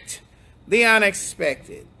 Expect the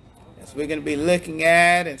unexpected. As we're going to be looking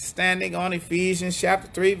at and standing on Ephesians chapter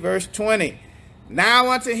 3, verse 20.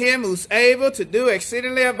 Now unto him who's able to do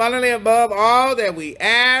exceedingly abundantly above all that we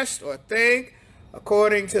ask or think,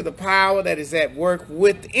 according to the power that is at work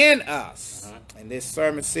within us. And this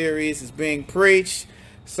sermon series is being preached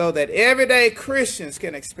so that everyday Christians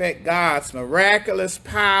can expect God's miraculous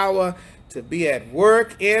power to be at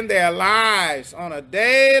work in their lives on a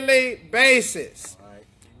daily basis.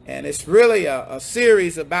 And it's really a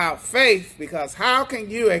series about faith, because how can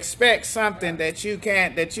you expect something that you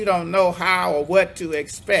don't know how or what to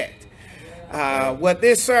expect? What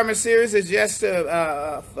this sermon series is just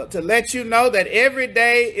to let you know that every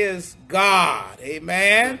day is God.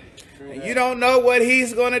 Amen. And you don't know what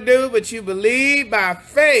he's going to do, but you believe by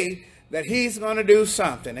faith that he's going to do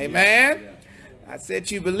something. Amen. I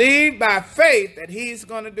said you believe by faith that he's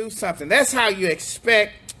going to do something. That's how you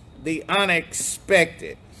expect the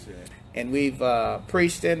unexpected. And we've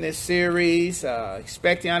preached in this series,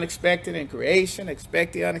 expect the unexpected in creation,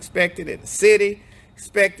 expect the unexpected in the city,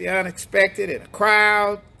 expect the unexpected in a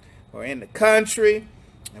crowd or in the country.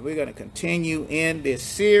 And we're going to continue in this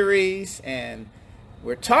series, and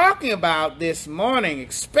we're talking about this morning,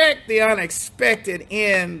 expect the unexpected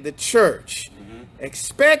in the church.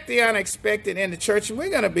 Expect the unexpected in the church. And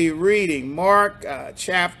we're going to be reading Mark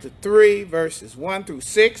chapter 3, verses 1 through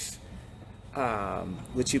 6.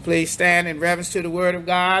 Would you please stand in reverence to the word of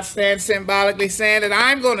God? Stand symbolically, saying that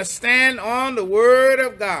I'm going to stand on the word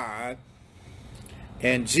of God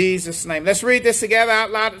in Jesus' name. Let's read this together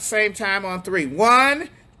out loud at the same time on 3. 1,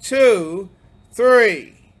 2,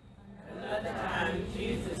 3. Another time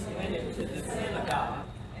Jesus went into the synagogue,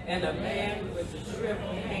 and a man with a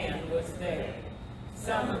shriveled hand was there.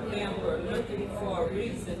 Some of them were looking for a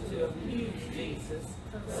reason to accuse Jesus,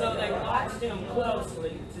 so they watched him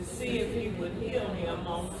closely to see if he would heal him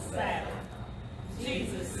on the Sabbath.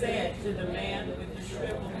 Jesus said to the man with the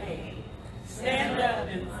shriveled hand, "Stand up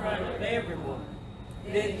in front of everyone."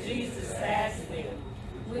 Then Jesus asked them,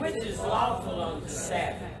 "Which is lawful on the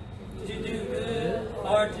Sabbath, to do good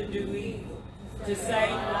or to do evil, to save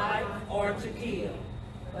life or to kill?"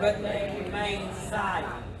 But they remained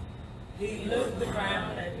silent. He looked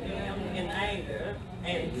around at them in anger,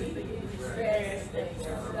 and keeping his fast at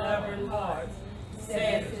their stubborn hearts,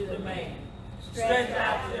 said to the man, "Stretch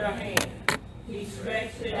out your hand." He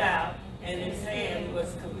stretched it out, and his hand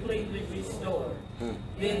was completely restored.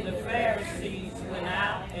 Then the Pharisees went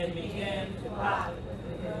out and began to plot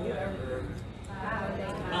how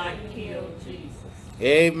they might kill Jesus.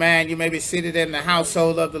 Amen. You may be seated in the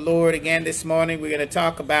household of the Lord again this morning. We're going to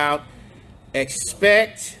talk about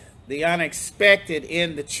expect the unexpected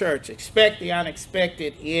in the church. Expect the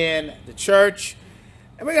unexpected in the church.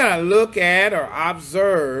 And we're going to look at or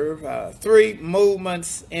observe 3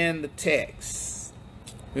 movements in the text.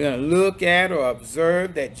 We're going to look at or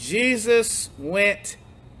observe that Jesus went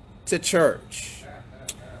to church.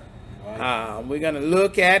 We're going to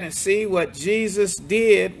look at and see what Jesus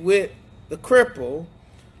did with the cripple.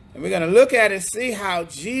 And we're going to look at and see how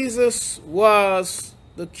Jesus was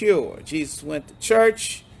the cure. Jesus went to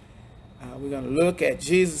church. We're going to look at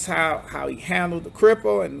Jesus, how he handled the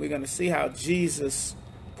cripple, and we're going to see how Jesus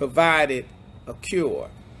provided a cure.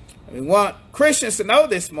 And we want Christians to know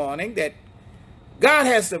this morning that God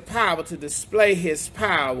has the power to display his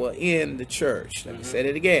power in the church. Let me say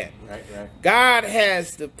it again. Right. God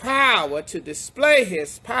has the power to display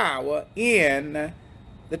his power in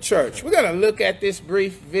the church. We're going to look at this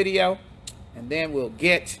brief video, and then we'll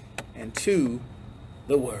get into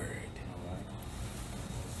the word.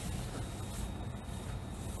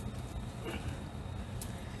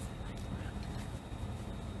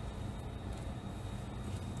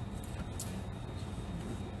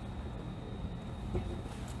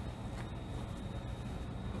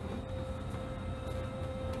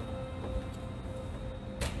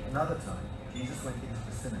 Another time, Jesus went into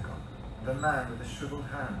the synagogue, and a man with a shriveled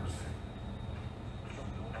hand was there.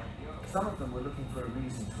 Some of them were looking for a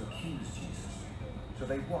reason to accuse Jesus, so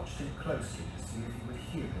they watched him closely to see if he would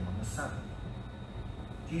heal him on the Sabbath.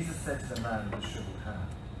 Jesus said to the man with the shriveled hand,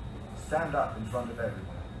 "Stand up in front of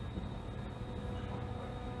everyone."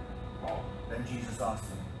 Then Jesus asked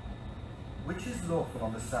him, which is lawful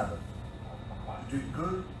on the Sabbath, to do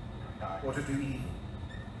good or to do evil,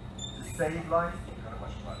 to save life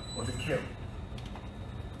or to kill?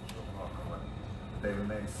 They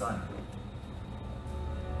remained silent.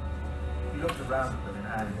 He looked around at them in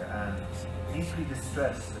anger and, deeply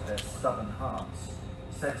distressed at their stubborn hearts,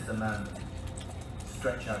 said to the man,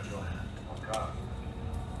 "Stretch out your hand."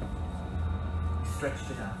 He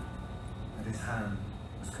stretched it out, and his hand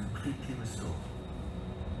was completely restored.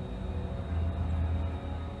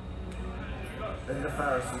 Then the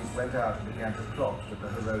Pharisees went out and began to plot with the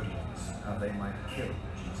Herodians how they might kill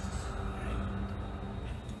Jesus.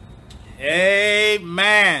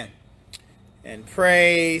 Amen. And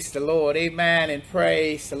praise the Lord. Amen and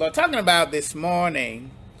praise the Lord. Talking about this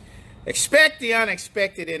morning, expect the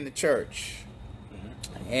unexpected in the church.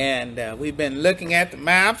 And we've been looking at the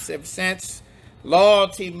maps ever since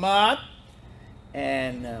Loyalty Month.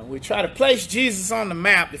 And we try to place Jesus on the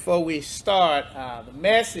map before we start the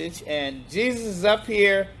message. And Jesus is up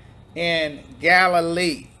here in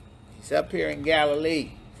Galilee. He's up here in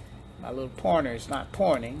Galilee. My little pointer is not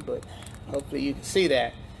pointing, but hopefully you can see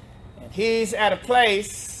that. And he's at a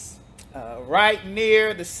place right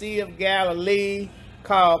near the Sea of Galilee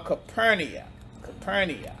called Capernaum.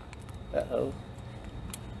 Capernaum. Uh-oh.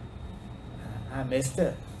 I messed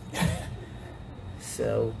up.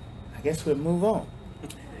 So I guess we'll move on.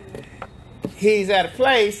 He's at a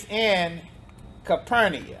place in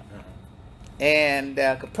Capernaum. And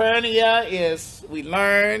Capernaum is, we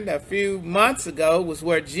learned a few months ago, was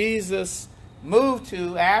where Jesus moved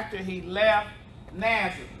to after he left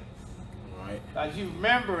Nazareth. Right. As you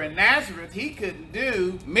remember, in Nazareth, he couldn't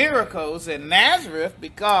do miracles in Nazareth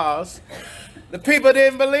because the people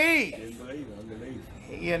didn't believe. Unbelief.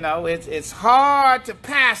 You know, it's hard to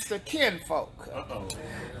pastor kinfolk. Uh-oh.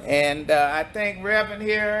 And I think, Reverend,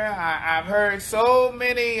 here, I've heard so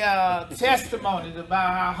many testimonies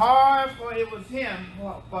about how hard for him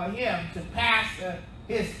to pastor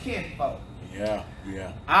his kinfolk. Yeah.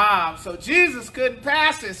 So Jesus couldn't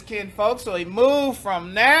pastor his kinfolk, so he moved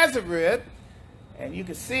from Nazareth, and you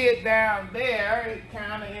can see it down there,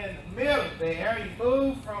 kind of in the middle there. He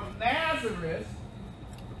moved from Nazareth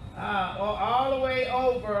all the way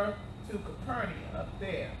over to Capernaum up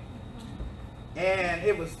there. And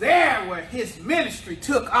it was there where his ministry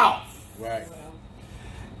took off. Right.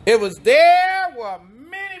 It was there where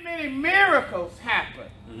many, many miracles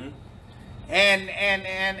happened. Mm-hmm.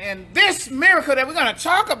 And this miracle that we're going to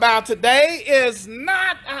talk about today is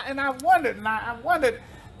not, and I wondered,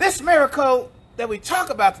 this miracle that we talk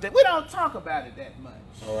about today, we don't talk about it that much.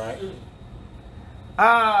 All right.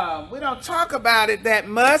 We don't talk about it that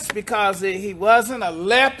much because he wasn't a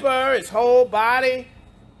leper. His whole body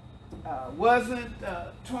wasn't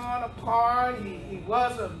torn apart. He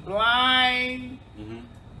wasn't blind.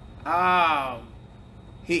 Mm-hmm.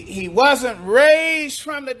 He wasn't raised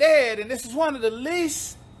from the dead. And this is one of the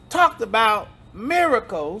least talked about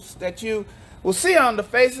miracles that you will see on the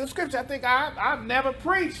face of Scripture. I think I've never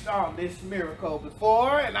preached on this miracle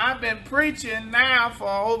before, and I've been preaching now for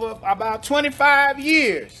over about 25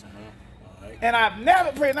 years. Right. And I've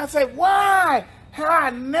never preached. And I say, why have I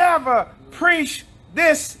never preached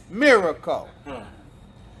this miracle? Huh.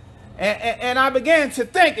 And I began to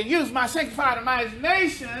think and use my sanctified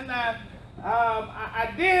imagination. I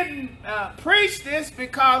didn't preach this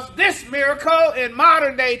because this miracle in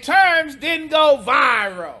modern day terms didn't go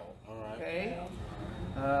viral. All right. Okay?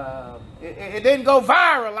 It didn't go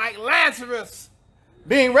viral like Lazarus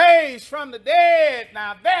being raised from the dead.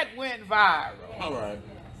 Now that went viral. All right.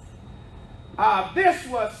 This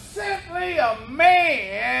was simply a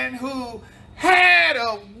man who had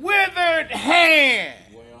a withered hand.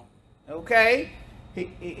 Well, okay,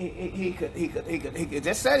 he could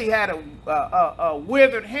just said he had a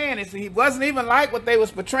withered hand. He wasn't even like what they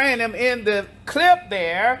was portraying him in the clip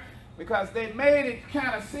there, because they made it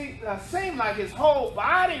kind of seem like his whole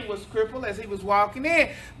body was crippled as he was walking in.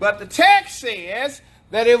 But the text says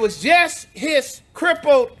that it was just his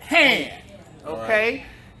crippled hand. Okay.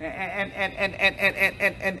 And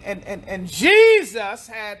Jesus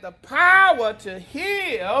had the power to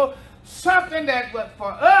heal something that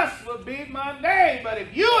for us would be mundane. But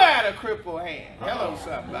if you had a crippled hand, hello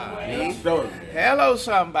somebody. Hello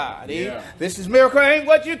somebody. Yeah. This is miracle ain't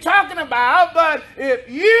what you're talking about. But if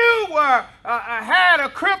you were had a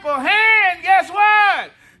crippled hand, guess what?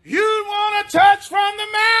 You'd want to touch from the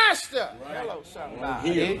master. Right. Hello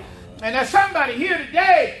somebody. And there's somebody here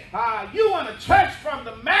today, you want to touch from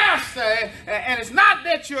the master, and it's not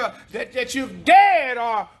that you're dead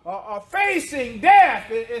or facing death.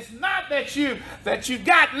 It's not that you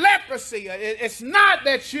got leprosy. It's not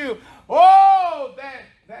that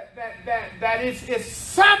that it's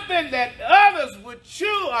something that others would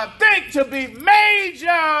chew or think to be major.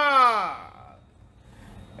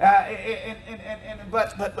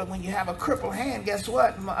 But when you have a crippled hand, guess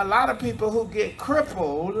what? A lot of people who get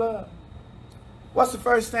crippled, what's the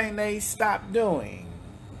first thing they stop doing?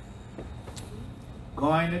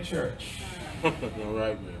 Going to church. All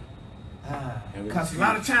right, man. Because a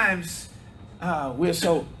lot of times we're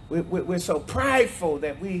so prideful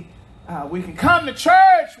that we can come to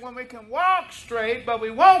church when we can walk straight, but we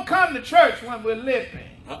won't come to church when we're limping.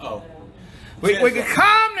 We can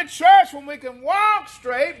come to church when we can walk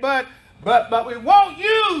straight, but we won't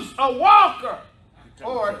use a walker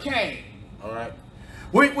or a cane. All right.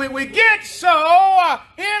 We get so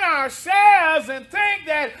in ourselves and think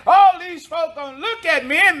that all these folk gonna look at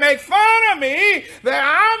me and make fun of me that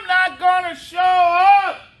I'm not gonna show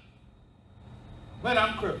up when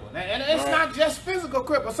I'm crippled. And it's not just physical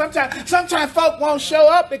cripple. Sometimes folk won't show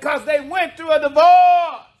up because they went through a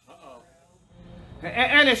divorce.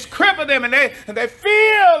 And it's crippled them, and they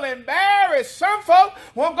feel embarrassed. Some folk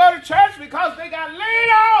won't go to church because they got laid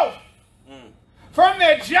off from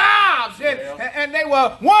their jobs, and they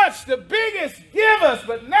were once the biggest givers,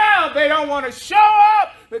 but now they don't want to show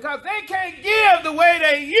up because they can't give the way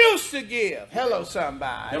they used to give. Hello,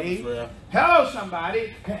 somebody. Hello,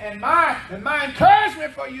 somebody. And my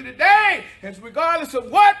encouragement for you today is, regardless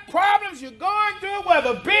of what problems you're going through,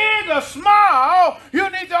 whether big or small, you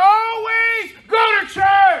need to always go to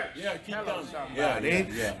church. Yeah, keep Hello, coming. somebody.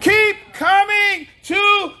 Yeah. Keep coming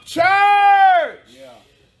to church. Yeah.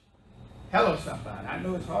 Hello, somebody. I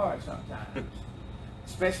know it's hard sometimes,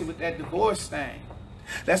 especially with that divorce thing.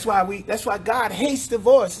 That's why God hates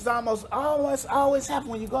divorce. It's almost always happen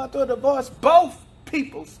when you go through a divorce. Both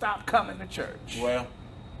people stop coming to church. Well,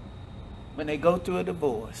 when they go through a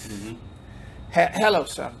divorce. Hello,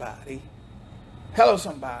 somebody. Hello,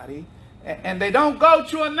 somebody. And they don't go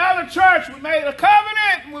to another church. We made a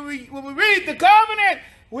covenant. When we read the covenant,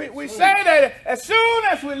 we say that as soon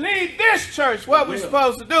as we leave this church, what we're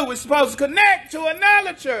supposed to do, we're supposed to connect to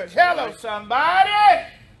another church. Hello, somebody.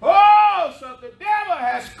 Oh, so the devil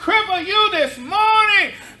has crippled you this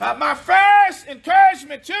morning. My first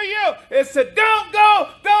encouragement to you is to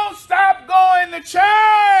don't stop going to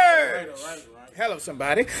church. Right. Hello,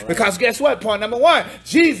 somebody. Because guess what? Point number one,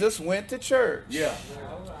 Jesus went to church. Yeah.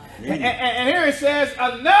 And here it says,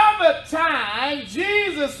 another time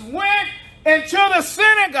Jesus went into the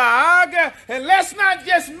synagogue, and let's not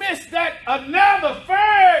just miss that another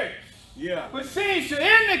verse. Yeah. Which seems to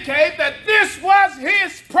indicate that this was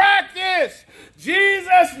his practice.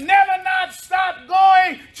 Jesus never not stopped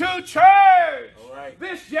going to church. All right.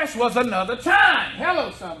 This just was another time.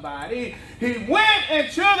 Hello, somebody. He went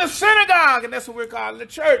into the synagogue, and that's what we're calling the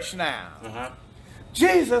church now.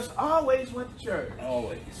 Jesus always went to church.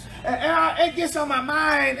 Always. And it gets on my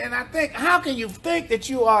mind, and I think, how can you think that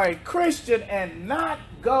you are a Christian and not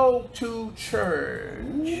go to church?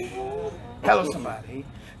 Hello, somebody.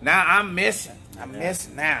 Now I'm missing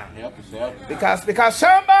now. Because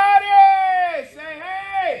somebody say,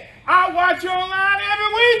 hey, I watch you online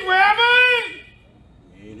every week, Reverend.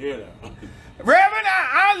 You ain't hear that. Reverend,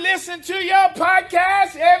 I listen to your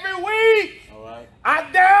podcast every week. All right. I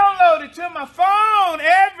download it to my phone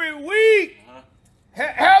every week.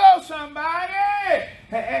 Hello, somebody.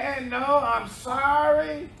 And no, I'm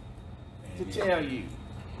sorry to tell you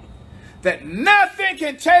that nothing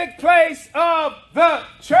can take place of the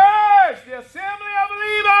church, the assembly of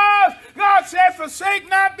believers. God said, forsake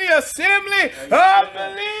not the assembly of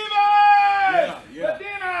believers. But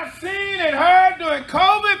then I've seen and heard during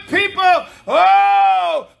COVID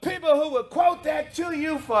people who would quote that to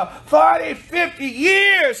you for 40, 50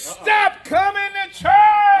 years. Stop coming to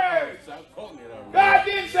church. God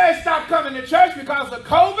didn't say stop coming to church because of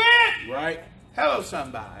COVID. Right. Hello,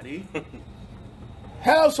 somebody.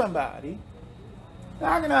 Hello, somebody.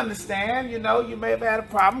 Now, I can understand, you may have had a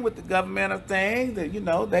problem with the government of things that, they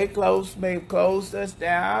may have closed us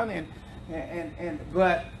down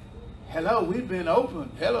but hello, we've been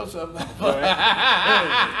open. Hello, somebody.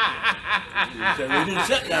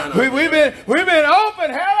 We've been open.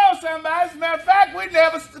 Hello, somebody. As a matter of fact, we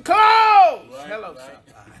never closed. Hello,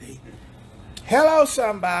 somebody. Hello,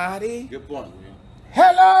 somebody. Good point, man.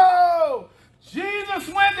 Hello. Jesus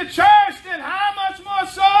went to church, then how much more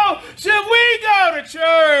so should we go to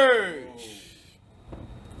church?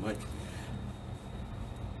 Mike.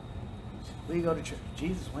 We go to church.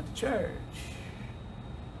 Jesus went to church.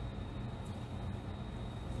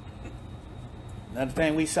 Another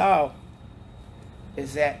thing we saw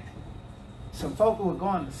is that some folk who were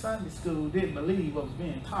going to Sunday school didn't believe what was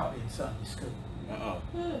being taught in Sunday school.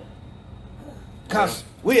 Because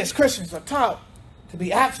we as Christians are taught to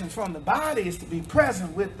be absent from the body is to be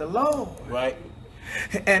present with the Lord. Right.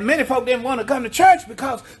 And many folk didn't want to come to church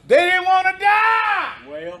because they didn't want to die.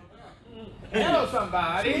 Well, hello,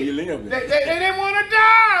 somebody. you live they didn't want to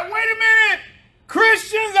die. Wait a minute.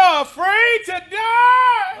 Christians are afraid to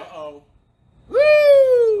die. Uh-oh.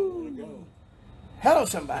 Woo! Hello,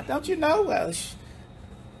 somebody. Don't you know? Well,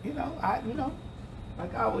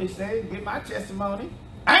 like I always say, give my testimony.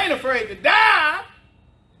 I ain't afraid to die,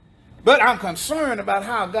 but I'm concerned about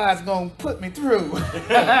how God's going to put me through.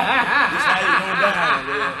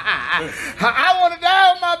 I want to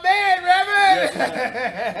die on my bed, Reverend.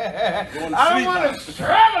 Yes, I don't want to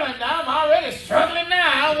struggle now. I'm already struggling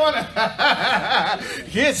now. I don't want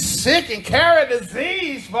to get sick and carry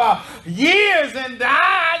disease for years and die.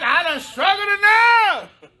 I done struggled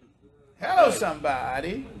enough. Hello,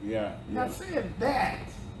 somebody. Yeah. Now, saying that,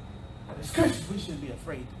 as Christians, we shouldn't be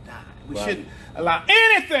afraid to die. We shouldn't allow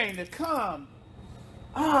anything to come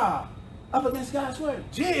up against God's word.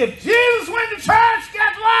 If Jesus went to church,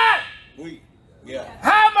 guess what?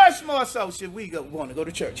 How much more so should we want to go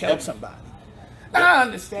to church? Help somebody. Now, I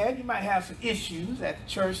understand you might have some issues at the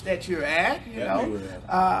church that you're at. You know,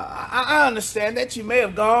 I understand that you may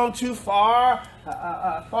have gone too far,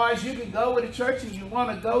 as far as you can go with the church, and you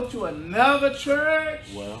want to go to another church.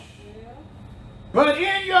 Well. But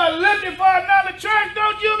in your looking for another church,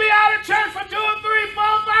 don't you be out of church for 2 or 3, 4,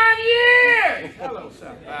 5 years. Hello,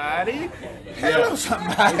 somebody. Hello,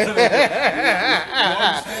 somebody.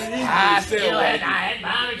 I still ain't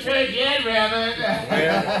bound to church yet,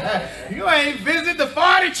 Reverend. You ain't visited the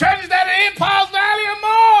 40 churches that are in Paul's Valley or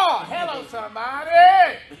more. Hello,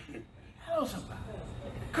 somebody. Hello, somebody.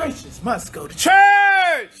 Christians must go to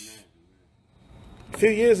church. A few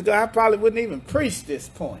years ago, I probably wouldn't even preach this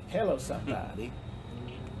point. Hello, somebody.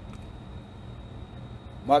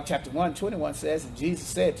 Mark chapter 1:21 says, and Jesus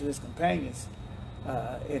said to his companions,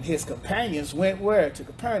 and his companions went where? To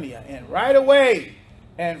Capernaum. And right away,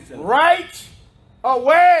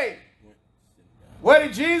 where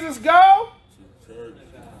did Jesus go?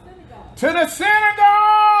 To the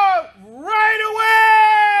synagogue. Right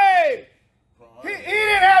away. He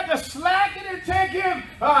didn't have to slack it and take him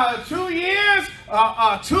 2 years,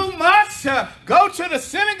 2 months to go to the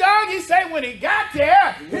synagogue. He said when he got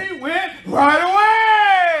there, he went right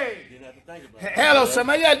away. Didn't have to think about it. Hello,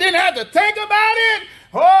 somebody. I didn't have to think about it.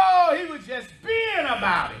 Oh, he was just being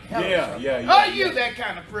about it. Hello, Are you that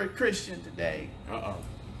kind of Christian today? Uh-oh.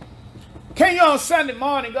 Can you on Sunday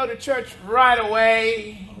morning go to church right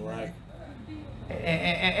away? All right.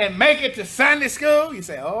 And make it to Sunday school? You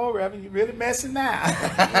say, oh, Reverend, you're really messing now.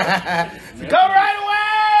 So go right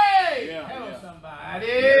away. Hello,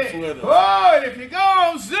 somebody. Oh, and if you go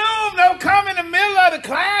on Zoom, don't come in the middle of the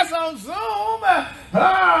class on Zoom.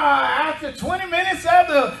 After 20 minutes of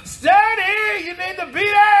the study, you need to be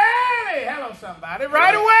there early. Hello, somebody.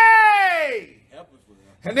 Right away.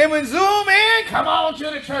 And then when Zoom in, come on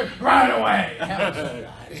to the church right away.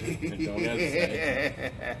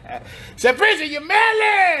 Say, preacher, you're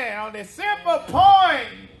meddling on this simple point.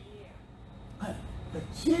 But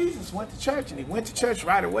Jesus went to church, and he went to church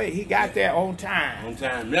right away. He got there on time. On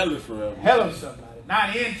time, meddling forever. Hello, somebody.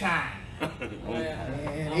 Not in time.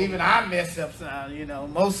 And even I mess up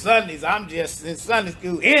some, most Sundays I'm just in Sunday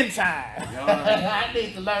school in time. I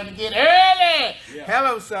need to learn to get early.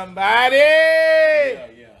 Hello, somebody.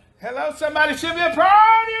 Hello, somebody. Should be a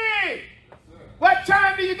priority. What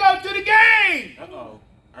time do you go to the game? Uh-oh.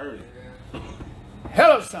 Early.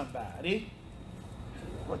 Hello, somebody.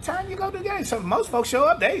 What time you go to the game? So most folks show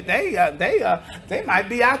up. They might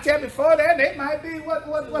be out there before that. They might be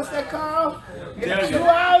what's that called? 2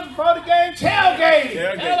 hours before the game,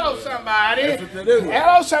 tailgating. Hello, somebody.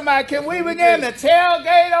 Hello, somebody. Can we begin to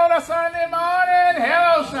tailgate on a Sunday morning?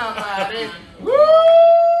 Hello, somebody. Woo!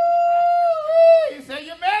 You say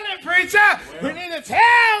you're meddling, preacher. We need a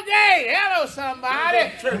tailgate. Hello,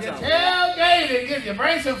 somebody. Tailgate. And you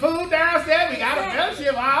bring some food downstairs. We got a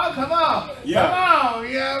membership hall. Come on. Come on.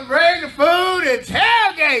 You bring the food and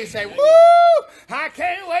tailgate. Say, woo! I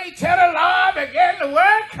can't wait till the Lord begin to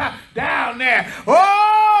work down there.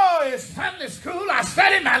 Oh, it's Sunday school. I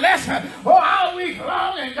studied my lesson all week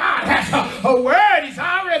long, and God has a word He's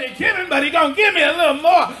already given, but He's going to give me a little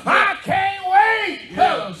more. I can't wait.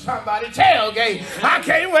 Hello, somebody. Tailgate. I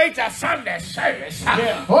can't wait till Sunday service.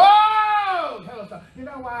 Oh! Hello, you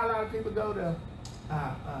know why a lot of people go to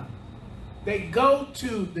they go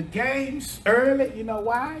to the games early? You know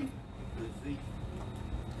why?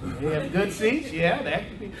 You have good seats, yeah, that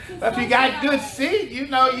could be. But if you got good seats, you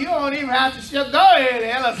don't even have to go ahead,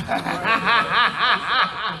 Ellis.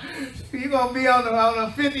 You gonna be on the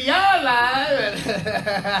 50-yard line.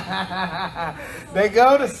 They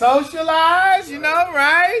go to socialize, you know,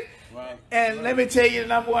 right? Right. And let me tell you the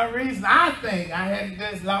number one reason I think, I hadn't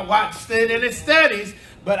just not watched any studies,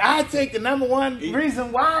 but I think the number one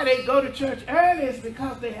reason why they go to church early is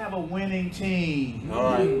because they have a winning team. All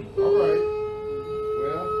right. All right.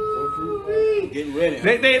 Well, so true. Getting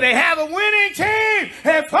ready. They have a winning team.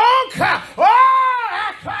 And folk,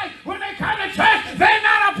 act like when they come to church, they're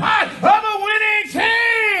not a part of a winning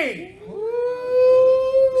team.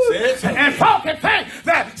 And folk can think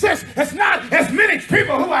that since it's not as many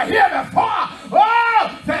people who are here before,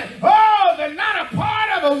 they're not a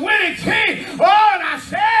part of a winning team. And I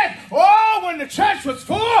said, when the church was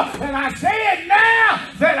full, and I say it now,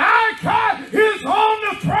 that our God is on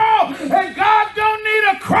the throne, and God don't need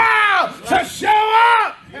a crowd to show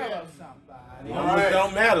up. Yeah. Numbers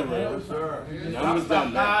don't matter, man. Yes, sir. Numbers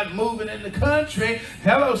don't matter. God moving in the country.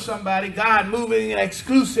 Hello, somebody. God moving in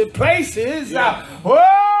exclusive places. Yeah.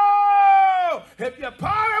 If you're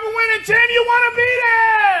part of a winning team, you want to be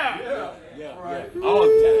there. Yeah. All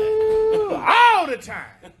the time. All the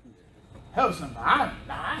time. Hello, somebody.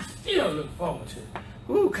 I still look forward to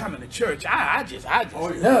coming to church. I just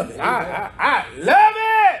love it. I love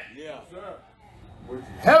it. Yeah.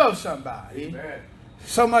 Hello, somebody. Amen.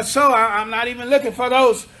 So much so, I'm not even looking for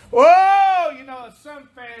those. Some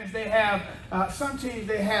fans, they have, some teams,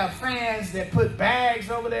 they have fans that put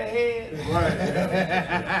bags over their head. Right.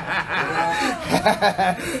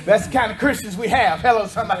 That's the kind of Christians we have. Hello,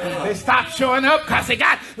 somebody. They stop showing up because they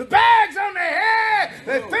got the bags on their head.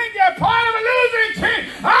 They think they're part of a losing team.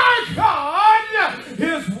 Our God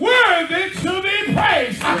is worthy to be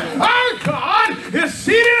praised. Our God is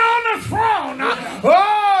seated on the throne.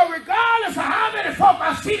 Regardless of how many folk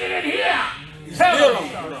are seated in here. He's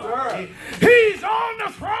on the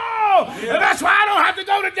throne. And that's why I don't have to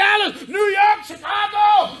go to Dallas, New York,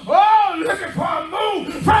 Chicago. Looking for a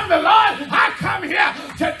move from the Lord. I come here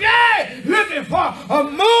today looking for a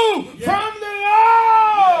move from the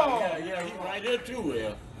Lord. Yeah, he's right there too,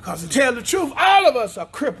 Will. Because to tell the truth, all of us are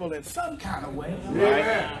crippled in some kind of way.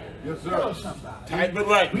 Yeah. Yes, sir. Tight but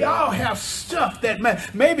right. We all have stuff that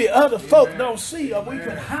maybe other folk don't see or we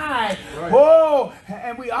can hide.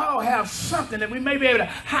 And we all have something that we may be able to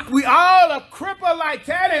hide. We all are crippled like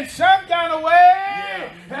that in some kind of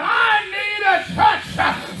way. And I need a touch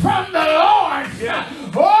from the Lord.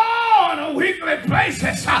 On a weekly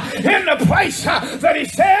basis, in the place that he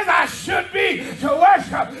says I should be to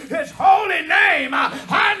worship his holy name.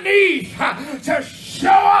 I need to show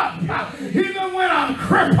up even when I'm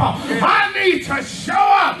crippled. I need to show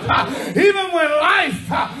up even when life,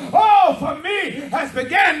 for me, has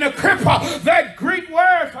begun to cripple. That Greek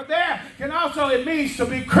word for there can also, it means to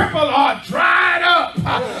be crippled or dried up.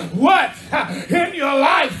 What in your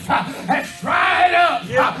life has dried up?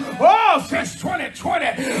 Since 2020.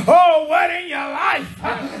 What in your life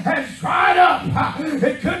has dried up?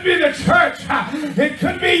 It could be the church. It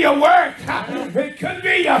could be your work. It could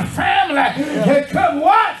be your family. It could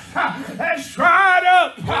what has dried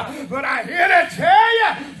up. But I here to tell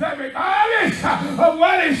you that regardless of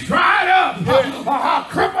what is dried up or how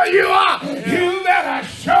crippled you are, you better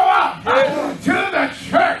show up to the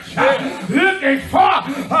church looking for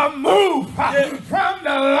a move from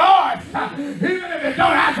the Lord. Even if it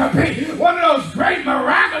don't have to be one of those great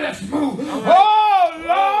miraculous moves.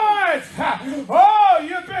 Lord,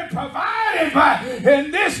 you've been provided, but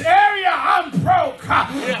in this area I'm broke. Lord,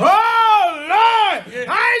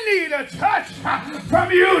 I need a touch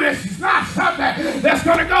from you. This is not something that's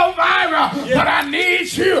going to go viral, but I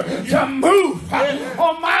need you to move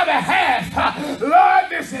on my behalf. Lord,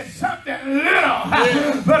 this is something little,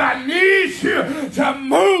 but I need you to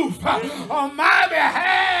move on my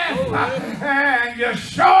behalf. And you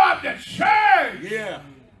show up to church.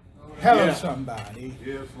 Hello, somebody.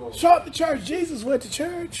 Yes, Lord. Show up to church. Jesus went to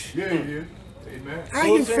church. Yeah, he did. Amen. How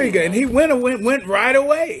you figure? And he went right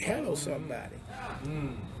away. Hello, somebody.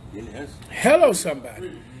 Hello,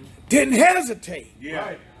 somebody. Didn't hesitate.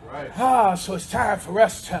 Right. So it's time for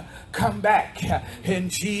us to come back in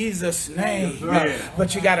Jesus' name. Yes,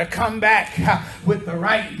 but you got to come back with the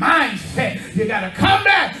right mindset. You got to come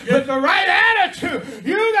back with the right attitude.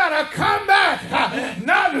 You got to come back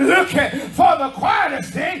not looking for the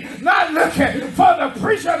quietest thing, not looking for the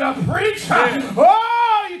preacher to preach.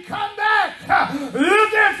 You come back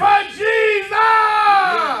looking for Jesus.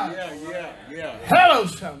 Hello,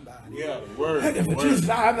 somebody. Jesus,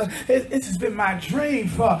 it has been my dream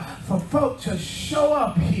for folk to show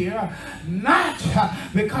up here, not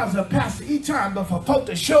because of Pastor Eton, but for folk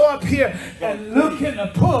to show up here and look in the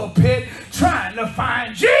pulpit trying to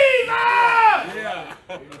find Jesus.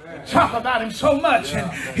 talk about him so much,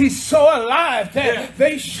 and he's so alive that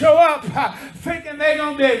they show up thinking they're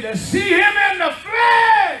going to be able to see him in the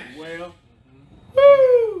flesh. Well.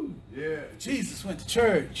 Woo! Yeah. Jesus went to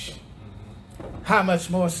church. How much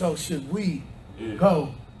more so should we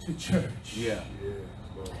go to church? Yeah.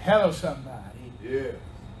 Hello, somebody. Yeah.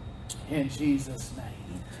 In Jesus' name.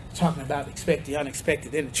 Talking about expect the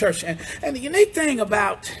unexpected in the church. And the unique thing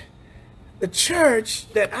about the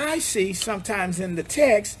church that I see sometimes in the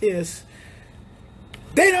text is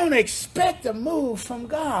they don't expect a move from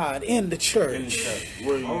God in the church.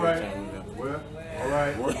 All right. Well, all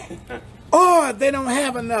right. Or they don't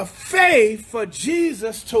have enough faith for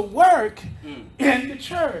Jesus to work in the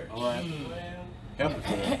church. All right.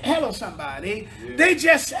 Hello, somebody. Yeah. They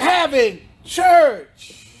just having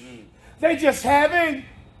church. They just having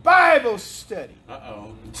Bible study.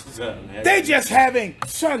 They just having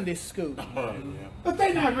Sunday school. But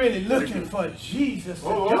they're not really looking for Jesus to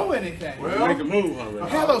do anything. Well, make a move already.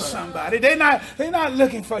 Hello, somebody. They're not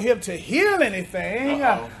looking for him to heal anything.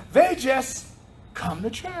 They just come to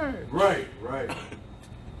church. Right.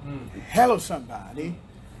 Hello, somebody.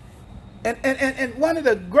 And one of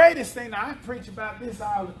the greatest things, I preach about this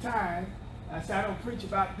all the time. I say I don't preach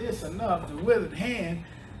about this enough, the withered hand,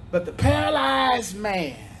 but the paralyzed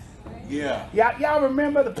man. Yeah. Y'all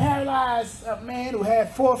remember the paralyzed man who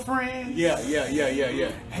had 4 friends? Yeah.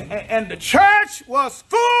 And the church was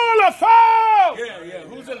full of folk. Yeah.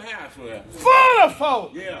 Who's in the house for that? Full of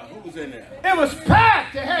folk. Yeah. Who's in there? It was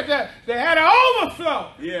packed. They had an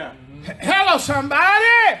overflow. Yeah. Hello,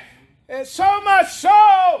 somebody. And so much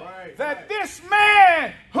so that this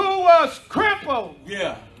man who was crippled,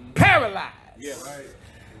 paralyzed,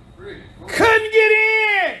 couldn't get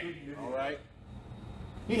in. All right.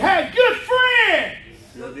 He had good friends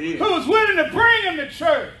who was willing to bring him to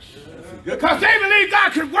church because they believed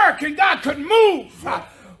God could work and God could move.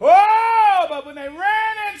 Oh, but when they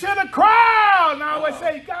ran into the crowd, and I always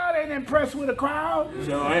say God ain't impressed with a crowd. If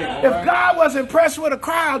God was impressed with a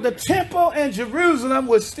crowd, the temple in Jerusalem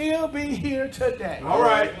would still be here today. All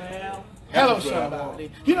right. Hello, somebody.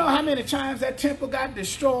 You know how many times that temple got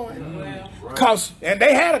destroyed? And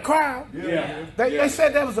they had a crowd. They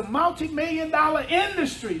said there was a multi-million-dollar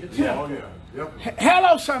industry, the temple.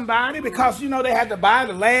 Hello, somebody, because, you know, they had to buy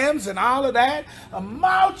the lambs and all of that. A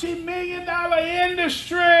multi-million-dollar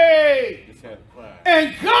industry.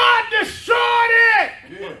 And God destroyed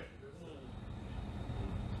it.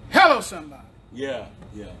 Hello, somebody. Yeah.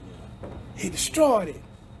 He destroyed it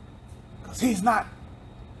because he'd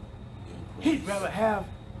rather have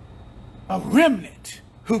a remnant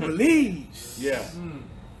who believes.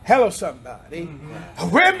 Hello, somebody. A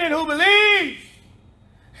remnant who believes.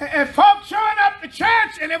 And folks showing up to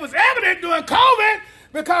church, and it was evident during COVID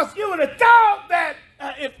because you would have thought that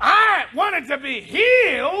if I wanted to be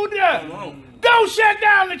healed, don't shut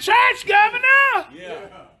down the church, Governor.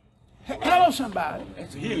 Hello, somebody.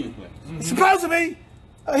 That's a healing place. It's supposed to be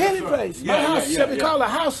a healing place. My house should be called a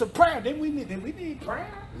house of prayer. Did we need prayer?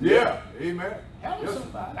 Yeah. Amen. Hello,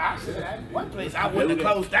 somebody. I said that one place I wouldn't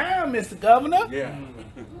have closed down, Mr. Governor.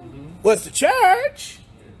 Was the church.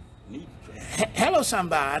 Hello,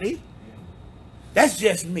 somebody. That's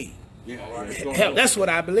just me. Hell, that's what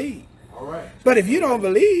I believe. All right. But if you don't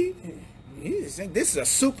believe, you just think this is a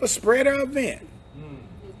super spreader event.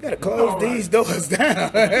 You better close these doors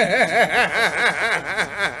down.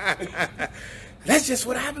 That's just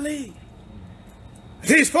what I believe.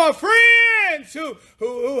 These 4 friends who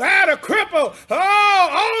had a cripple,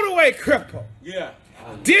 all the way crippled.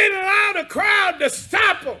 Didn't allow the crowd to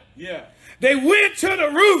stop them. They went to the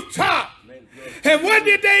rooftop. And what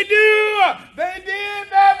did they do? They did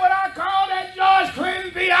that, what I call that George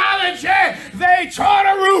Clinton theology. They tore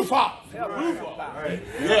the roof off.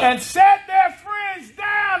 And set their friends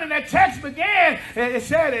down. And that text began, and it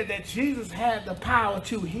said that Jesus had the power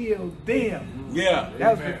to heal them.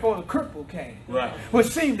 That was before the cripple came. Which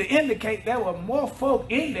seemed to indicate there were more folk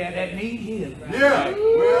in there that need healing.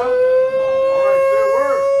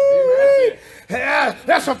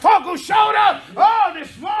 There's some folk who showed up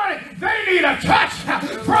this morning. They need a touch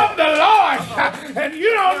from the Lord, and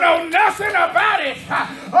you don't know nothing about it.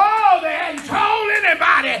 They hadn't told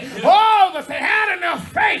anybody. But they had enough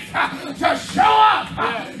faith to show up.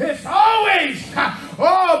 It's always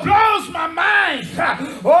blows my mind.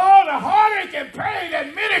 The heartache and pain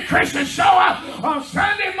that many Christians show up on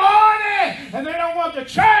Sunday morning, and they don't want the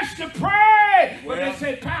church to pray. But they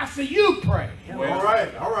say, Pastor, you pray.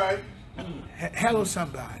 All right. Hello,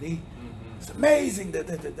 somebody. It's amazing that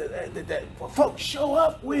what folks show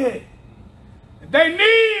up with. They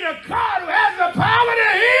need a God who has the power to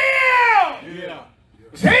heal.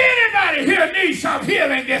 Does anybody here need some healing?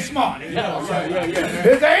 healing this morning?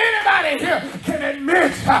 Is there anybody here can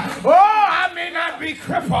admit, oh, I may not be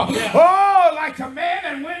crippled. Oh, like a man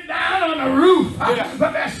that went down on the roof.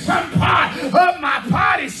 But there's some part of my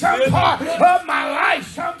body, some part of my life,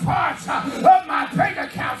 some parts of my bank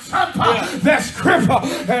account, some part that's crippled.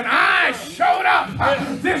 And I showed up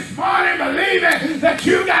this morning believing that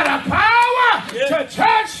you got a power to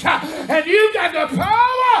touch and you got the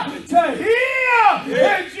power to heal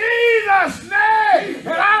in Jesus' name. And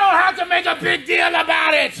I don't have to make a big deal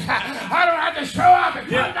about it. I don't have to show up and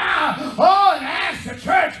come down, and ask the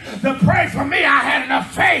church to pray for me. I had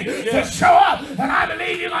enough faith to show up, and I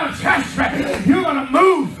believe you're going to touch me. You're going to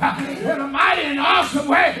move in a mighty and awesome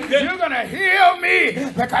way. You're going to heal me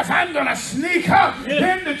because I'm going to sneak up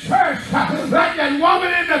in the church like that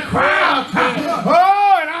woman in the crowd.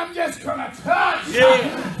 And I'm just going to touch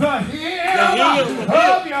the hem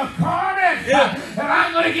of your garment, and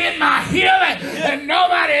I'm going to get my healing, and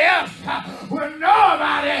nobody else will know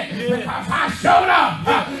about it because I showed up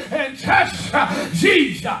and touched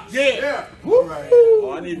Jesus.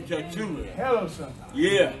 Oh, I need to touch too. Hello, somebody.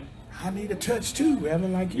 Yeah. I need a touch too,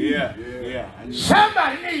 Reverend, like you. Yeah.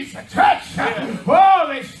 Somebody needs a touch. Oh,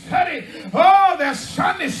 they studied. Oh, their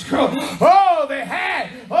Sunday school. Oh, they had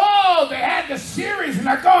the series, and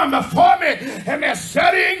they're going before me, and they're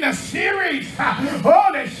studying the series. Oh,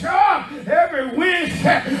 they show up every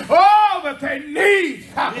Wednesday. Oh, but they need.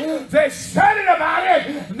 They studied about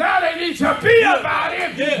it. Now they need to be about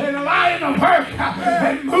it and allow it to work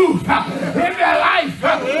and move in their life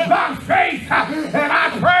by faith. And I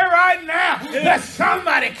pray right now that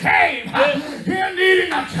somebody came here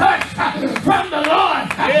needing a touch from the Lord.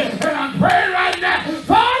 And I'm praying right now,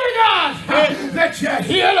 Father God, that you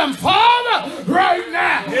heal them, Father, right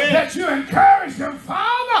now. That you encourage them,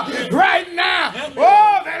 Father, right now.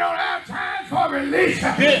 Oh, they don't have time for release.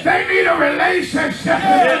 They need a relationship.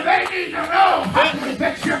 They need to know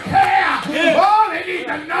that you care. Oh, they need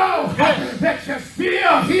to know that you're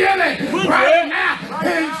still healing right now.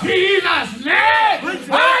 In Jesus' name,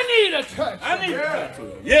 I need a touch. I need to touch you.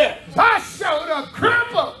 Yeah. I showed up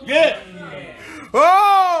crippled. Yeah.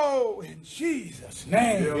 Oh, in Jesus'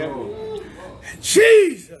 name. In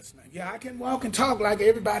Jesus' name. Yeah, I can walk and talk like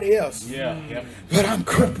everybody else. Yeah. But I'm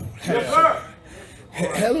crippled. Yes, sir.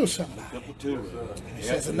 Hello, somebody. It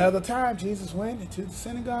says Yes. another time Jesus went into the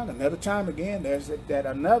synagogue. Another time again, there's that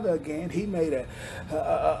another again. He made it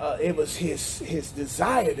was his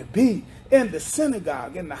desire to be in the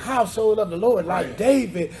synagogue, in the household of the Lord, like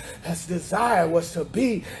David. His desire was to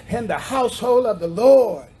be in the household of the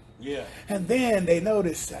Lord. Yeah. And then he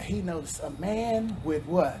noticed a man with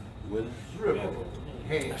what? With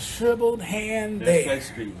a shriveled hand there.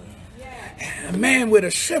 A man with a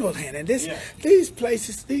shriveled hand. And these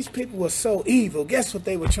people were so evil. Guess what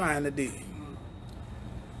they were trying to do?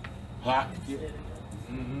 Watching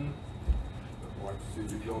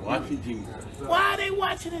Jesus. Why are they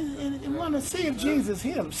watching and want to see if Jesus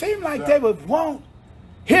healed them? Seemed like they would want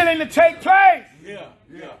healing to take place. Yeah.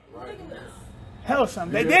 Hell,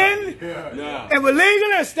 something. They didn't. Yeah. They were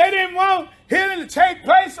legalists. They didn't want healing to take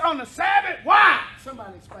place on the Sabbath. Why?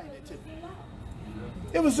 Somebody explain it to me.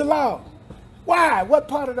 It was the law. Why? What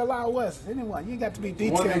part of the law was it? Anyone? You got to be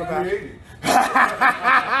detailed about it.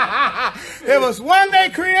 It was one they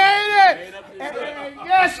created. And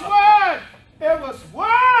guess what? It was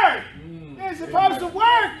work. They're supposed to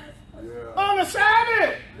work on the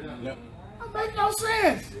Sabbath. That make no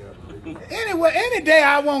sense. Anyway, any day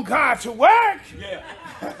I want God to work.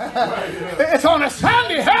 It's on a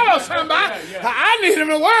Sunday. Hello, somebody. I need him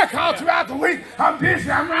to work all throughout the week. I'm busy.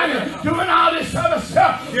 I'm running, doing all this other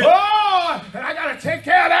stuff. Oh, and I got to take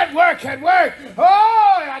care of that work at work.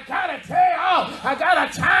 Oh, and I got to take off. I got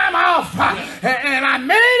a time off. And I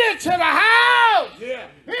made it to the house.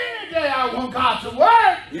 Any day I want God to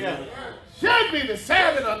work. Should be the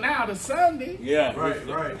Sabbath or now the Sunday.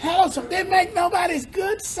 Right. Hello, so they make nobody's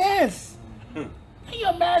good sense. Can you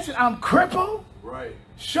imagine I'm crippled? Right.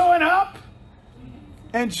 Showing up,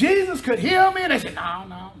 and Jesus could heal me, and they said,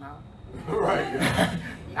 no. Right.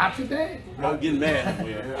 Not today. Don't get mad.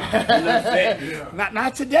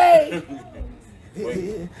 Not today.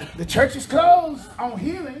 The church is closed on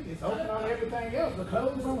healing. It's open on everything else, but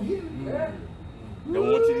closed on healing.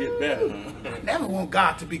 Don't want you to get better. Never want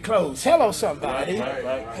God to be closed. Hello, somebody.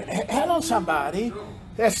 Right. Hello, somebody.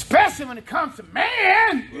 Especially when it comes to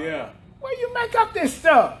man. Yeah. Where you make up this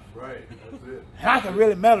stuff? Right. That's it. And I can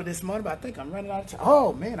really mellow this morning, but I think I'm running out of time.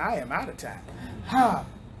 Oh, man, I am out of time. All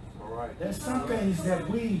right. There's some things that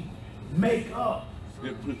we make up.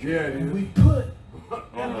 Yeah, And we put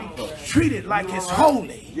Treated like it's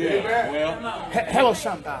holy. Yeah, well. Hello,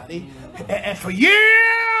 somebody. And for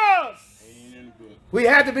years, we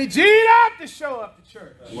had to be G'd up to show up to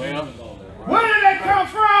church. Well. Where did that come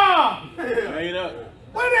from? Made up.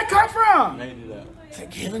 Where did that come from? Made it up. Say,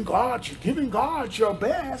 giving God your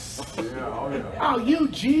best. Oh, you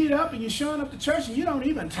G'd up and you're showing up to church and you don't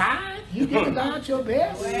even tithe? You giving God your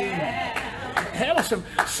best? Hell,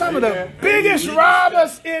 some of the biggest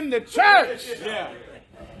robbers in the church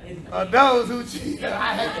are those who cheat.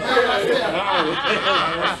 I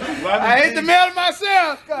hate to mail it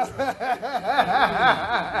myself.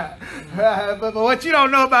 But what you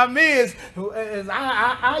don't know about me is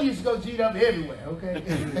I used to go G'd up everywhere, okay?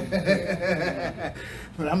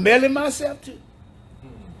 But I'm mailing myself too.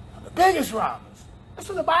 I'm the biggest robbers. That's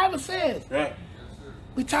what the Bible says. Right.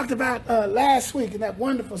 We talked about last week in that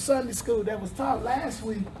wonderful Sunday school that was taught last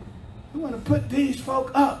week. We want to put these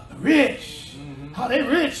folk up, rich. Oh, they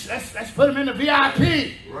rich. Let's put them in the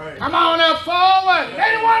VIP. Right. Come on up forward.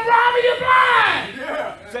 They the one robbing you blind.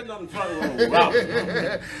 Yeah. Sitting on the front row.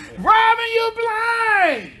 Robbing you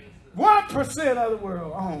blind. 1% of the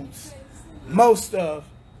world owns most of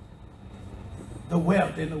the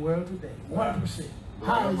wealth in the world today. 1%.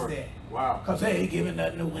 How is that? Wow. Because they ain't giving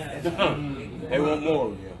nothing away. They want more,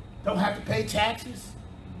 yeah. Don't have to pay taxes.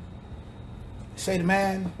 Say the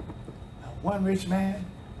man, one rich man,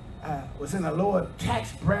 was in a lower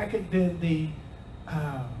tax bracket than the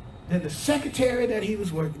secretary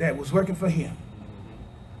that was working for him.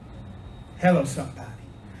 Hello, somebody.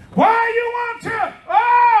 Why you want to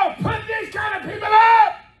put these kind of people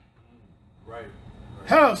up? Right.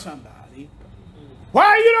 Hello, somebody.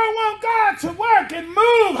 Why you don't want God to work and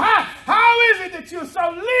move? How is it that you're so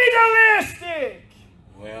legalistic?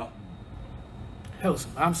 Well. Hello,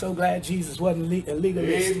 I'm so glad Jesus wasn't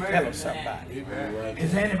legalistic. Amen. Hello, somebody. Amen.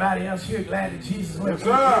 Is anybody else here glad that Jesus wasn't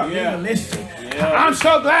Yes, legalistic? Yeah. I'm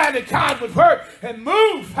so glad that God would work and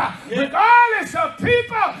move regardless of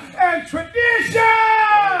people and tradition.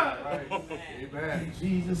 Right. Amen. In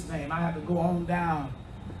Jesus' name, I have to go on down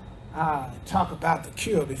and talk about the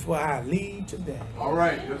cure before I leave today. All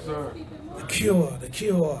right. Yes, sir. The cure, the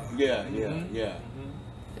cure. Yeah, yeah, yeah.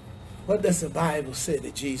 What does the Bible say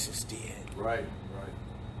that Jesus did? Right.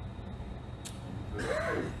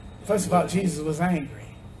 First of all, Jesus was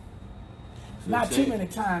angry. Not too many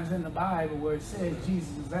times in the Bible where it says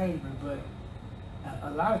Jesus was angry, but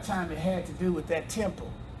a lot of time it had to do with that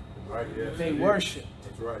temple that they worshiped.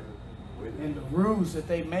 That's right. And the rules that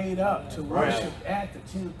they made up to worship at the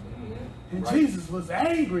temple. And Jesus was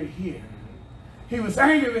angry here. He was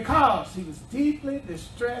angry because he was deeply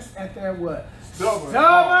distressed at their what?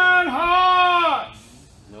 Stubborn hearts.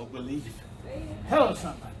 No belief. Hello,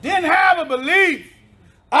 somebody. Didn't have a belief.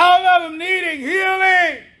 All of them needing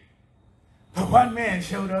healing. But one man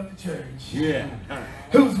showed up to church. Yeah.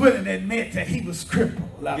 Who was willing to admit that he was crippled.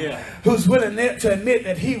 Who was willing to admit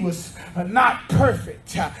that he was not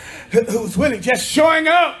perfect. Who was willing just showing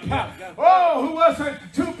up. Who wasn't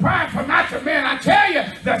too prideful not to man. I tell you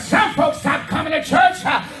that some folks stopped coming to church.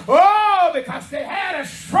 Because they had a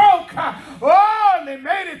stroke. And they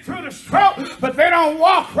made it through the stroke. But they don't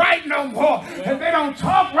walk right no more. And they don't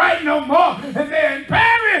talk right no more. And they're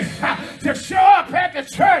embarrassed to show up at the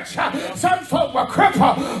church. Some folk were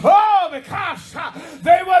crippled. Because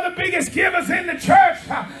they were the biggest givers in the church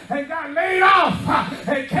and got laid off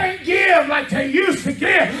and can't give like they used to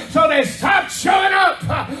give. So they stopped showing up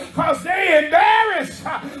because they embarrassed.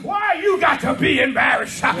 Why you got to be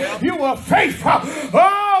embarrassed? You were faithful.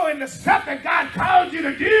 In the stuff that God called you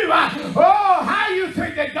to do. How you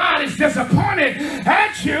think that God is disappointed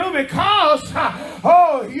at you because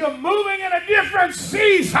you're moving in a different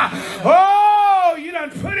season. You done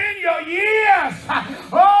put in your years.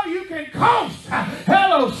 You can coast.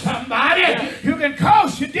 Hello, somebody. You can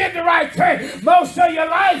coast. You did the right thing most of your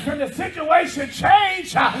life and the situation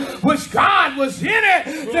changed, which God was in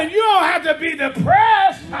it, then you don't have to be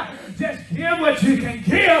depressed. Just give what you can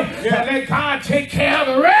give and let God take care of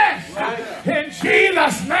the rest. In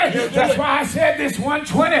Jesus' name. That's why I said this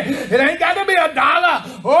 120. It ain't got to be $1.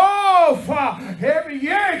 For every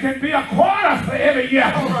year. It can be a quarter for every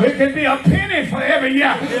year. It can be a penny for every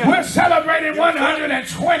year. We're celebrating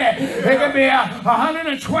 120. It can be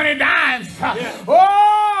 120 dimes.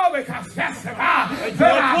 Because that's the God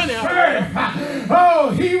that I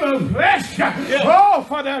serve. He will bless you.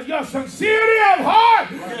 For your sincerity of heart.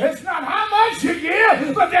 It's not how much you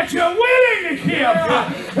give, but that you're willing to give.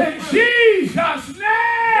 In Jesus'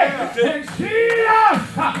 name. In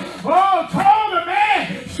Jesus. Told the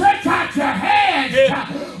man, stretch out your hands.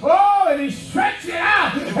 And he stretched it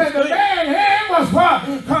out. And the man's hand was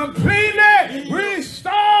completely restored.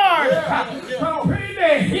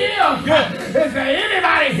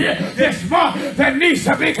 here this morning that needs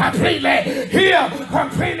to be completely healed,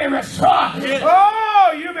 completely restored.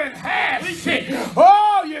 Oh, you've been half sick.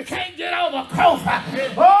 Oh, you can't get over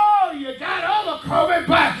COVID. Oh, you got over COVID,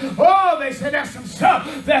 but they say there's some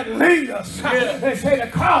stuff that lingers. They say the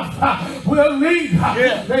cough will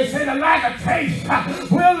linger. They say the lack of taste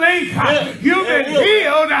will linger. You've been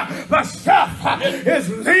healed, but stuff is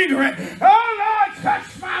lingering. Oh, Lord,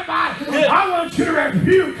 touch my body. I want you to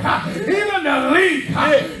rebuke even the leak,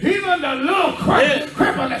 even the little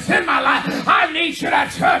cripple that's in my life. I need you to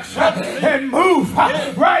touch and move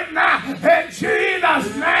right now in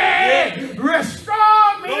Jesus' name.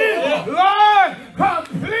 Restore me, Lord,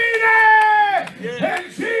 completely. In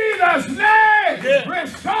Jesus' name,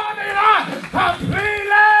 restore me, Lord, completely.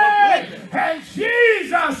 In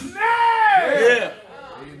Jesus' name.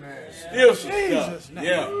 Jesus'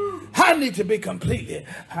 name. I need to be completely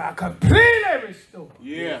restored.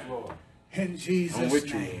 In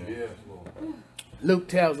Jesus' name. Luke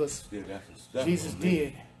tells us Jesus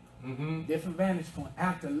did. Different vantage point.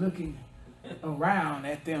 After looking around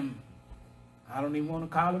at them, I don't even want to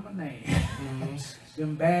call them a name,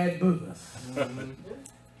 them bad boogers.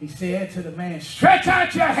 He said to the man, stretch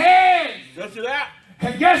out your hands. Stretch it out.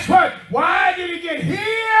 And guess what? Why did he get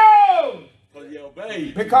healed? Because he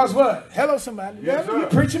obeyed. Because what? Hello, somebody. Yes, You're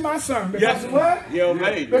preaching my sermon. Because of what? He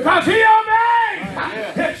obeyed. Because he obeyed.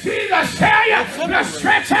 If Jesus tell you to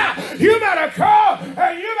stretch out, you better go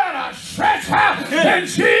and you better stretch out in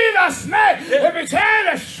Jesus' name. If he tell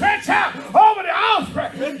you to stretch out over the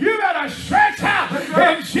offering, you better stretch out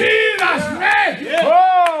in Jesus' name.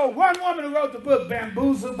 Oh, one woman who wrote the book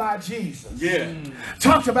Bamboozled by Jesus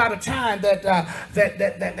talked about a time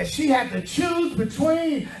that she had to choose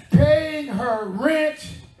between paying her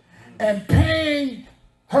rent and paying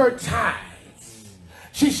her tithes.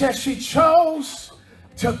 She said she chose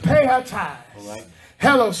to pay her tithes.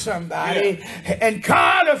 Hello, somebody. And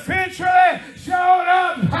God eventually showed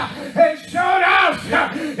up and showed out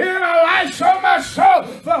in her life so much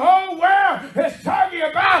so the whole world is talking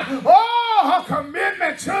about, her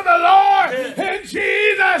commitment to the Lord in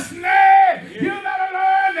Jesus' name. You better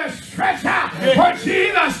learn to stretch out what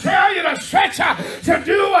Jesus tells you to stretch out, to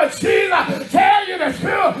do what Jesus tells you to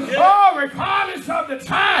do. Oh, regardless of the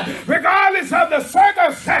time, regardless of the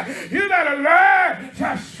circumstance, you better learn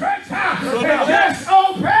to stretch out and just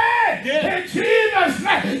obey in Jesus'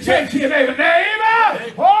 name. Say to your neighbor,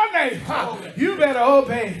 you better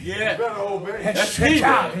obey. You better obey. And stretch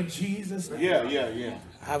out in Jesus' name.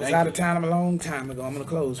 I was out of time a long time ago. I'm going to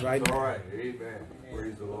close right now. All right. Amen.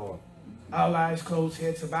 Praise the Lord. All eyes closed,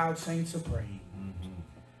 heads bowed, saints are praying.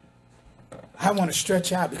 I want to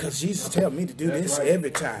stretch out because Jesus tells me to do this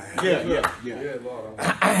every time.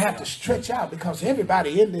 I have to stretch out because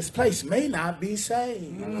everybody in this place may not be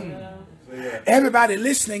saved. Everybody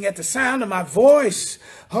listening at the sound of my voice,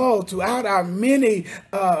 throughout our many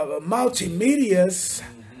multimedias,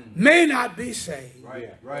 may not be saved.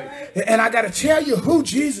 And I got to tell you who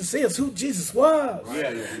Jesus is, who Jesus was.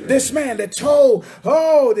 This man that told,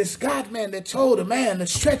 this God-man that told a man to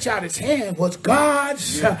stretch out his hand was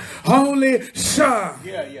God's only son.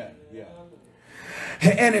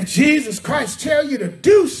 And if Jesus Christ tell you to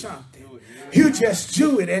do something, you just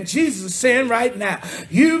do it. And Jesus is saying right now,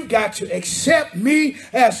 you've got to accept me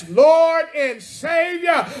as Lord and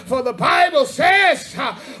Savior. For the Bible says, in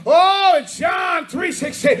John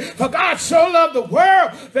 3:16, for God so loved the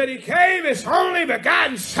world that he gave his only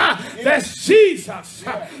begotten son. That's Jesus.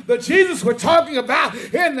 The Jesus we're talking about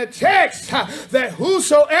in the text, that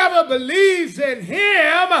whosoever believes in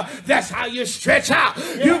him, that's how you stretch out.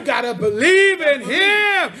 You've got to believe in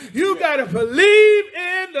him. You got to believe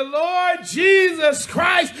in the Lord Jesus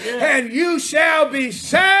Christ, and you shall be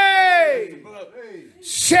saved.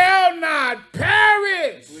 Shall not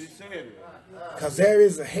perish. Because there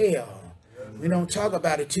is a hell. We don't talk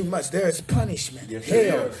about it too much. There is punishment.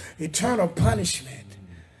 Hell, eternal punishment.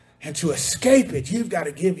 And to escape it, you've got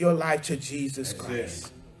to give your life to Jesus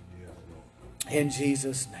Christ. In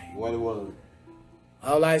Jesus' name.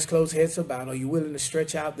 All eyes closed, heads bowed. Are you willing to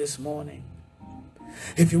stretch out this morning?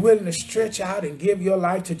 If you're willing to stretch out and give your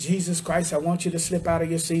life to Jesus Christ, I want you to slip out of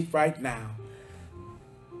your seat right now.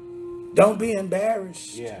 Don't be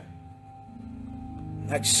embarrassed.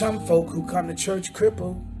 Like some folk who come to church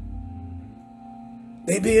crippled,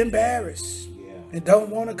 they be embarrassed and don't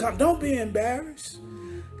want to come. Don't be embarrassed.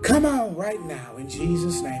 Come on right now in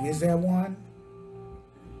Jesus' name. Is there one?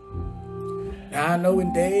 Now I know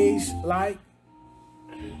in days like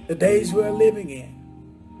the days we're living in,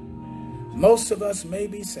 most of us may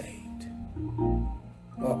be saved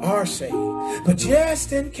or are saved. But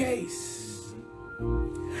just in case,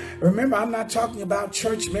 Remember, I'm not talking about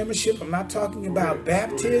church membership. I'm not talking about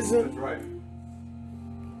baptism. That's right.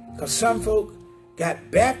 Because some folk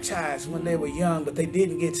got baptized when they were young, but they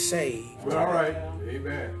didn't get saved. All right.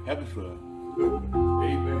 Amen. Happy flood.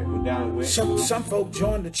 Amen. Some folk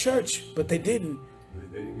joined the church, but they didn't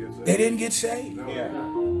get saved. No. Yeah.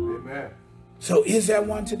 Amen. So is there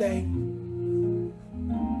one today?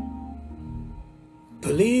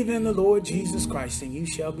 Believe in the Lord Jesus Christ and you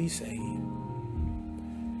shall be saved.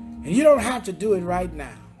 And you don't have to do it right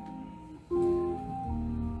now.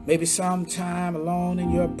 Maybe sometime alone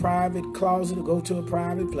in your private closet or go to a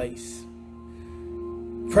private place.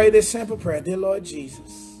 Pray this simple prayer. Dear Lord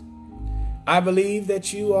Jesus, I believe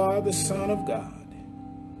that you are the Son of God.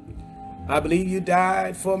 I believe you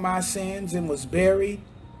died for my sins and was buried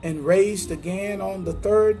and raised again on the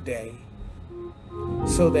third day,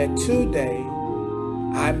 so that today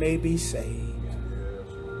I may be saved.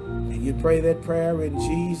 And you pray that prayer in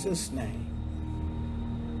Jesus' name.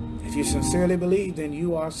 If you sincerely believe, then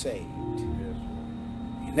you are saved.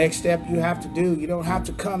 The next step you have to do, you don't have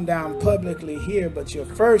to come down publicly here, but your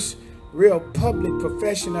first real public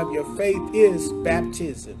profession of your faith is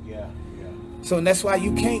baptism. So that's why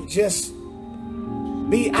you can't just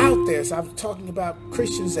be out there. So I'm talking about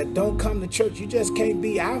Christians that don't come to church. You just can't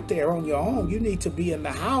be out there on your own. You need to be in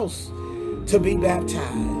the house to be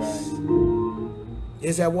baptized.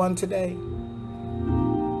 Is there one today?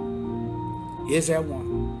 Is there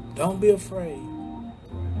one? Don't be afraid.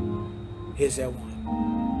 Is there one?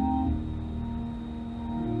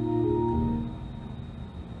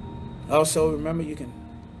 Also, remember, you can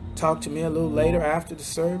talk to me a little later after the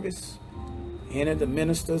service. Any of the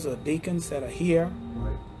ministers or deacons that are here.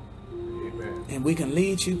 Amen. And we can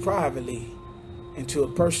lead you privately into a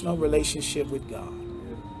personal relationship with God.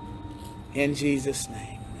 In Jesus'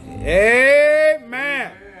 name.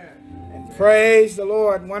 Amen. And praise the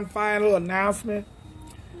Lord. One final announcement.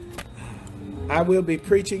 I will be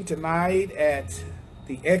preaching tonight at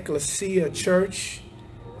the Ecclesia Church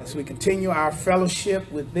as we continue our fellowship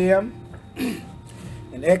with them.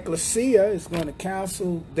 And Ecclesia is going to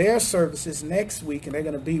cancel their services next week, and they're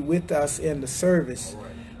going to be with us in the service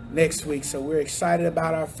next week. So we're excited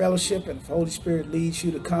about our fellowship, and if the Holy Spirit leads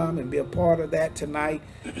you to come and be a part of that tonight,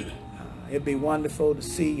 it'd be wonderful to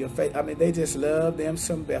see your face. I mean, they just love them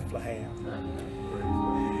some Bethlehem.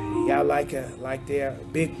 Y'all like their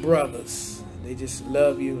big brothers. They just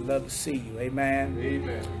love you, love to see you. Amen.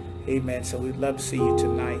 Amen. Amen. So we'd love to see you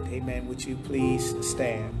tonight. Amen. Would you please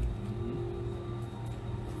stand?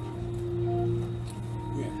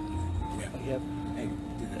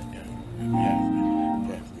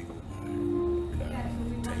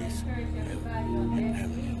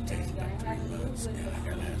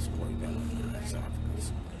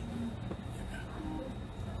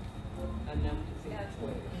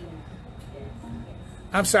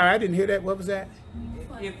 I'm sorry, I didn't hear that. What was that?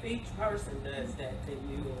 If each person does that, then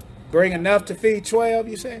you will bring enough to feed 12,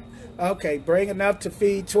 you said? Okay, bring enough to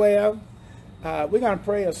feed 12. We're going to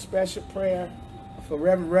pray a special prayer for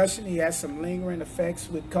Reverend Rushing. He has some lingering effects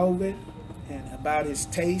with COVID and about his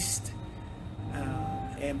taste.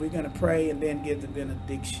 And we're going to pray and then give the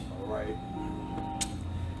benediction. All right.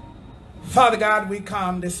 Father God, we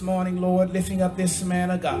come this morning, Lord, lifting up this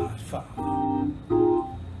man of God, Father,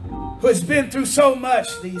 who has been through so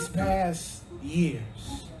much these past years.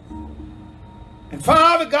 And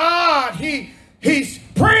Father God, he's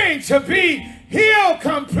praying to be healed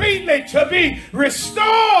completely, to be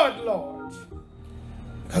restored, Lord,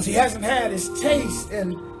 because he hasn't had his taste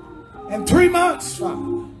in 3 months,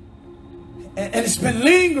 Father. And it's been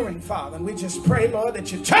lingering, Father. And we just pray, Lord,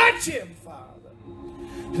 that you touch him, Father,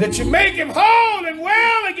 that you make him whole and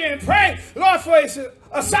well again. Pray, Lord, for his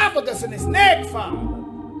esophagus and his neck, Father.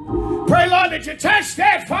 Pray, Lord, that you touch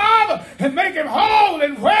that, Father, and make him whole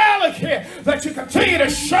and well again. That you continue to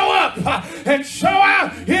show up and show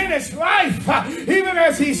out in his life, even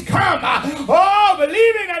as he's come.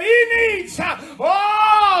 Believing that he needs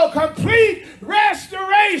complete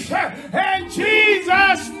restoration in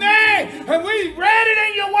Jesus' name. And we read it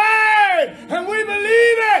in your word, and we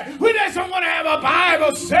believe it. We just don't want to have a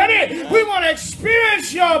Bible study. We want to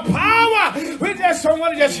experience your power. We just don't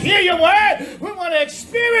want to just hear your word. We want to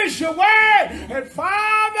experience your word. And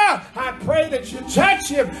Father, I pray that you touch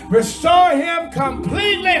him, restore him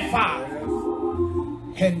completely, Father.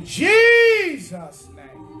 In Jesus' name.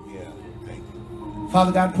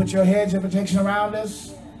 Father God, put your hedge of protection around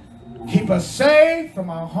us. Keep us safe from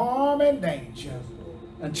all harm and danger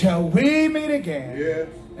until we meet again. Yes.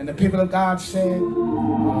 And the people of God said,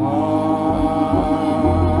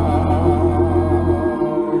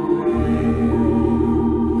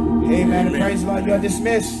 Amen. Praise the Lord. You're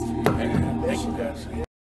dismissed.